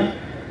चिज होइन।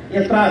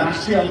 यत्र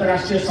राष्ट्रिय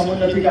अन्तर्राष्ट्रिय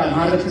समुन्नतिका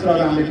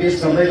मार्गचित्रहरू हामीले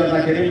पेश गर्दै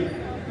गर्दाखेरि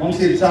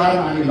मङ्सिर 4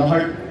 मा हामी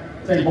लहट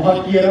चाहिँ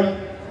बहकिएर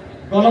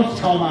गलत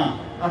ठाउँमा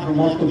आफ्नो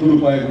मतको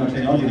दुरुपयोग हुन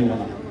चाहिँ नदिनु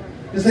होला।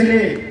 त्यसैले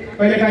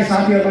कहिलेकाहीँ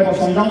साथीहरूलाई म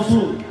सम्झाउँछु,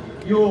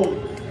 यो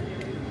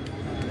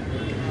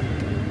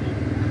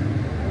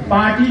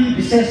पार्टी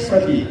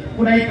विशेषप्रति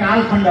कुनै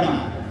कालखण्डमा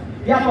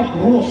व्यापक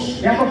रोष,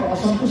 व्यापक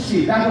असन्तुष्टि,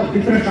 व्यापक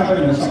वितृष्णा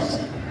पनि हुन सक्छ।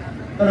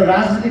 तर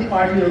राजनीतिक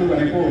पार्टीहरू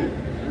भनेको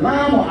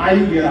लामो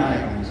आयु लिएर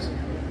आएका हुन्छ।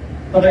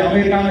 तपाईँ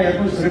अमेरिकामा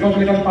हेर्नुहोस्,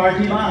 रिपब्लिकन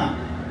पार्टीमा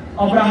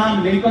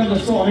अब्राहम लिङ्कन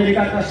जस्तो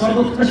अमेरिकाका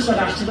सर्वोत्कृष्ट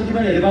राष्ट्रपति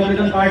पनि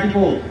रिपब्लिकन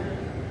पार्टीको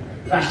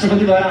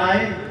राष्ट्रपति भएर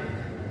आए।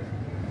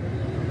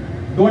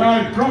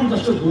 डोनाल्ड ट्रम्प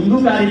जस्तो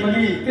धुन्धुकारी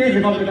पनि त्यही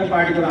रिपब्लिकन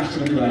पार्टीको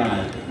राष्ट्रपति भएर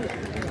आए।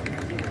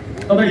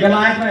 तपाईँ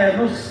बेलायतमा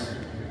हेर्नुहोस्,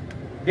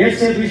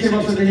 150-200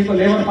 वर्षदेखिको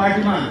लेबर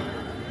पार्टीमा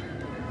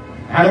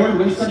ह्यारोल्ड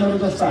विल्सनहरू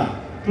जस्ता,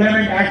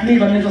 क्लेमेन्ट एटली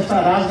भन्ने जस्ता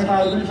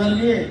राजनेताहरू पनि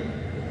जन्मिए।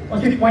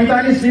 अस्ति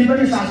 45 दिन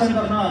पनि शासन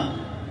गर्न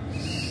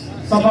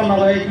सफल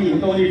नभएकी हुन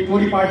त उनी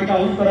टोरी पार्टीका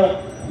हुन्, तर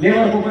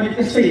लेबरको पनि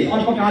त्यस्तै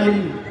अल्पकालीन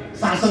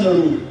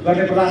शासनहरू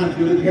गर्ने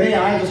प्रधानमन्त्रीहरू धेरै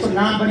आए, जस्तो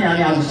नाम पनि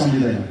हामी आज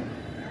सम्झिँदैनौँ।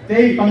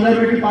 त्यही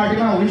कन्जर्भेटिभ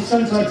पार्टीमा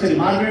विन्स्टन चर्चिल,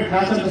 मार्गरेट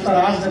थ्याचर जस्ता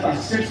राजनेता,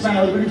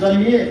 स्टेट्सम्यानहरू पनि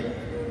जन्मिए।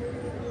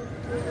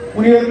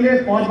 उनीहरूले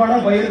पदबाट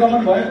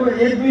बहिर्गमन भएको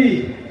 1-2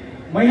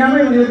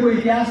 महिनामै उनीहरूको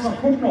इतिहासमा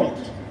फुटनोट,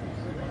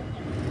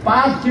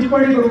 पाठ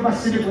टिप्पणीको रूपमा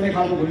सिमित हुने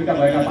खालको भूमिका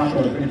भएका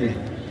पात्रहरू पनि देखे।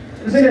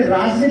 त्यसैले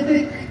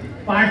राजनीतिक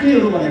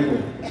पार्टीहरू भनेको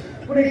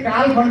कुनै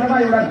कालखण्डमा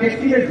एउटा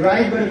व्यक्तिले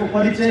ड्राइभ गरेको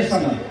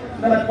परिचयसँग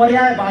त्यसलाई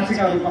पर्याय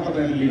बाँचेका रूपमा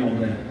तपाईँहरू लिनु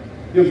हुँदैन।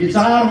 यो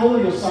विचार हो,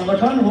 यो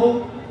सङ्गठन हो,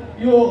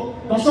 यो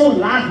दशौं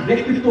लाख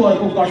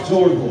व्यक्तित्वहरूको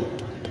गठजोड हो।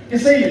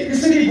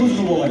 त्यसरी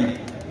बुझ्नुभयो भने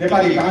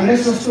नेपाली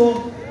काङ्ग्रेस जस्तो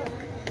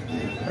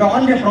र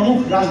अन्य प्रमुख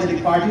राजनीतिक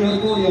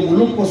पार्टीहरूको यो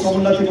मुलुकको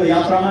समुन्नतिको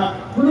यात्रामा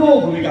ठुलो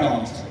भूमिका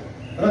रहन्छ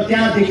र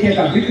त्यहाँ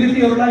देखिएका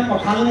विकृतिहरूलाई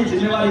पखाल्ने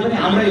जिम्मेवारी पनि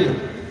हाम्रै हो।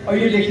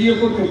 अहिले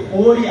देखिएको त्यो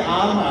फोहोरी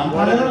आलमा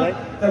हालेर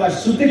त्यसलाई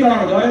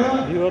शुद्धिकरण गरेर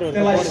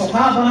त्यसलाई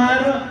सफा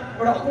बनाएर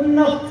एउटा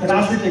उन्नत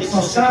राजनीतिक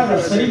संस्कार र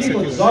शैलीको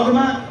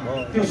जगमा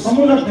त्यो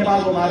समुन्नत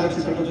नेपालको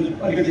मार्गचित्रको जुन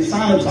अलिकति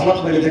सानो झलक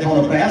मैले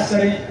देखाउन प्रयास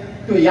गरेँ,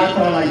 त्यो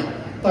यात्रालाई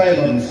तय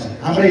गर्नु छ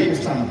हाम्रै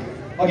पुस्तामा।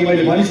 अघि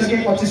मैले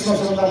भनिसकेँ, 25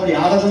 वर्षभन्दा बढी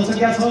आधा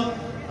जनसङ्ख्या छ।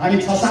 हामी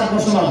 6-7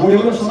 वर्षमा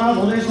बुढेलो समाज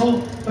हुँदैछौँ,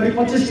 तर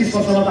 25-30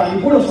 वर्षमा त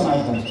हामी बुढो समाज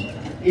बन्छौँ।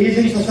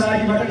 Ageing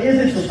सोसाइटीबाट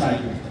aged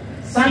society.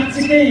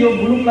 साँच्चीकै यो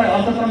मुलुकलाई,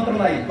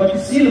 अर्थतन्त्रलाई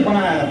गतिशील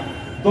बनाएर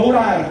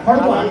दौडाएर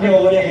खड्को हान्ने हो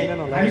भने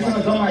हामीसँग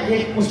जम्मा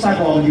 1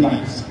 पुस्ताको अवधि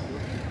बाँकी छ।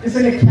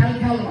 त्यसैले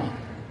ख्यालमा,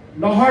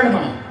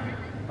 लहडमा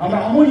हाम्रा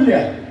अमूल्य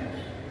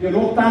यो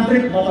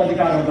लोकतान्त्रिक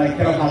मताधिकारहरूलाई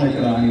खेर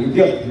फाल्नेतिर हामी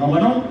उद्योग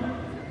नबनौँ।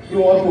 यो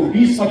अर्को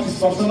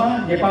 20-25 वर्षमा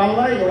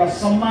नेपाललाई एउटा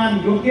सम्मान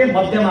योग्य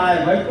मध्यम आय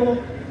भएको,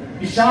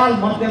 विशाल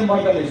मध्यम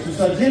वर्गले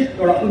सुसज्जित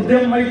एउटा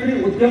उद्यम मैत्री,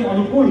 उद्यम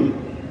अनुकूल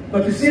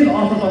गतिशील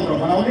अर्थतन्त्र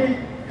बनाउने,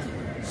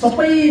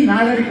 सबै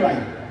नागरिकलाई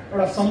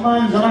एउटा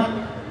सम्मानजनक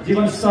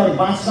जीवनस्तर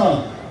बाँच्न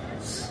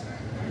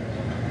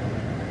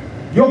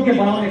योग्य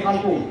बनाउने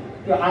खालको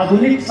त्यो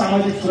आधुनिक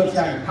सामाजिक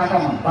सुरक्षा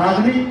खातामा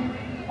बाँध्ने,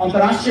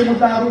 अन्तर्राष्ट्रिय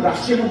मुद्दाहरू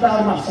राष्ट्रिय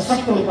मुद्दाहरूमा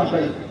सशक्त रूपमा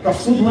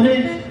प्रस्तुत हुने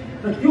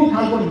र त्यो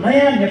खालको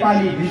नयाँ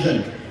नेपाली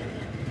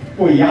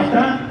भिजनको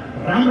यात्रा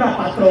राम्रा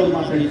पात्रहरू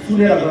मात्रै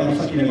चुनेर गर्न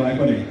सकिने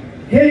भएकोले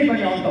फेरि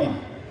पनि अन्तमा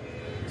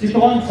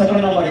चितवन क्षेत्र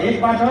नम्बर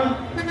 1 बाट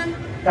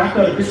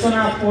डाक्टर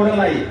विश्वनाथ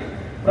पौडेललाई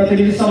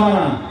प्रतिनिधि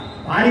सभामा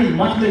भारी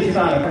मतले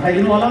जिताएर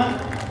पठाइदिनु होला।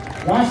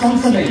 उहाँ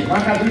सँगसँगै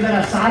उहाँका 2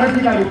 जना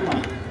सारथीका रूपमा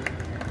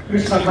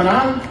कृष्ण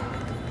खनाल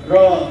र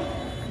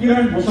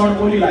किरण भूषण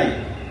ओलीलाई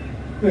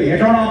त्यो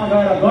हेटौडामा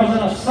गएर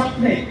गर्जन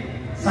सक्ने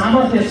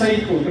सामर्थ्य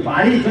सहितको त्यो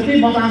भारी जति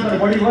मतान्तर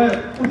बढी भयो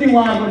उति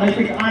उहाँहरूको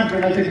नैतिक आँट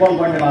र नैतिक बल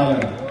बढ्ने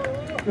भएर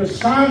त्यो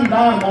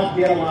शानदार मत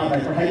दिएर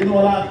उहाँलाई पठाइदिनु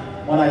होला।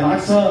 मलाई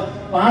लाग्छ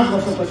 5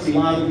 वर्षपछि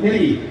उहाँहरू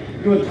फेरि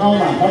यो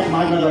ठाउँमा मत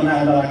माग्न गर्न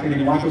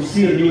आउँदाखेरि उहाँको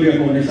शिर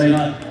निहुरेको हुने छैन।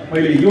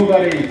 मैले यो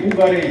गरेँ ऊ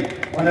गरेँ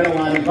भनेर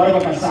उहाँले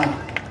गर्वका साथ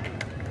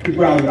ती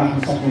कुराहरू राख्न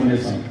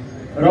सक्नुहुनेछ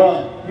र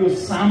यो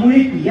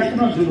सामूहिक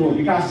यत्न जुन हो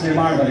विकास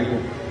निर्माण गरेको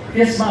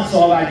त्यसमा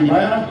सहभागी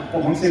भएर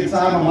मङ्सिर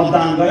 4 मा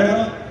मतदान गरेर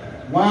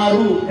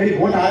उहाँहरू फेरि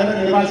भोट हालेर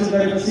निर्वाचित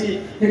गरेपछि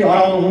फेरि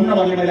हराउनुहुन्न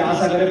भन्ने मैले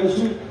आशा गरेको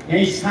छु।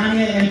 यही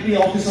स्थानीय एमपी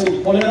अफिसहरू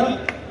खोलेर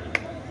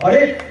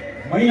हरेक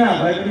महिना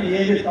भए पनि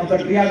नियमित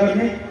अन्तर्क्रिया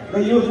गर्ने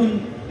र यो जुन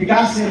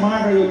विकास निर्माण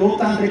र यो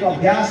लोकतान्त्रिक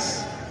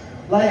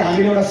अभ्यासलाई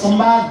हामीले एउटा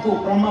संवादको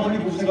क्रममा पनि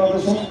बुझ्ने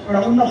गर्दछौँ, एउटा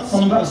उन्नत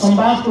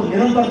संवादको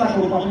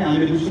निरन्तरताको रूपमा पनि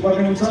हामीले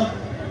बुझ्नुपर्ने हुन्छ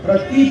र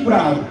ती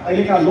कुराहरू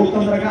अहिलेका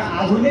लोकतन्त्रका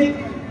आधुनिक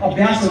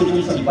अभ्यासहरू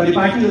जुन छन्,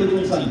 परिपाटीहरू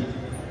जुन छन्,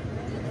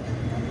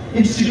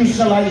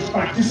 इन्स्टिट्युसनलाइज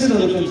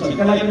प्र्याक्टिसेसहरू जुन छन्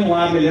त्यसलाई पनि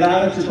उहाँहरूले लिएर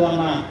आएर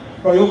चितवनमा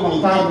प्रयोगमा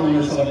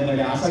उतार्नुहुनेछ भन्ने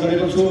मैले आशा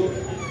गरेको छु।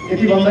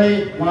 यति भन्दै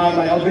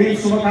उहाँहरूलाई अग्रिम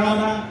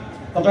शुभकामना।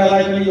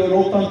 तपाईँहरूलाई पनि यो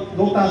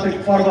लोकतान्त्रिक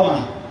पर्वमा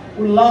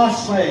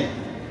उल्लासमय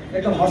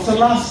एकदम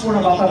हर्षोल्लासपूर्ण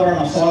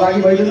वातावरणमा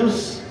सहभागी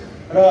भइदिनुहोस्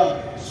र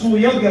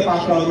सुयोग्य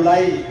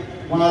पात्रहरूलाई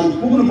उहाँहरू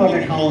पुग्नुपर्ने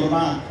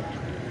ठाउँहरूमा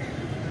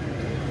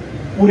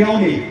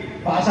पुर्याउने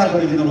बाचा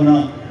गरिदिनु हुन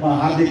म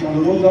हार्दिक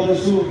अनुरोध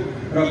गर्दछु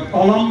र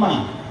कलममा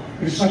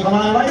कृष्ण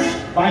खनाललाई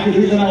बाँकी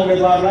 2 जना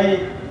उम्मेदवारलाई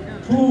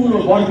ठुलो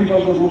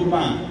बरपिपलको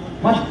रूपमा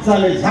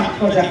मजाले झ्याक्क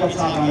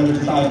छाप हालेर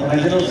जिताएर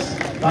पठाइदिनुहोस्।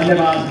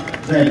 धन्यवाद।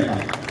 जय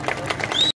नेपाल।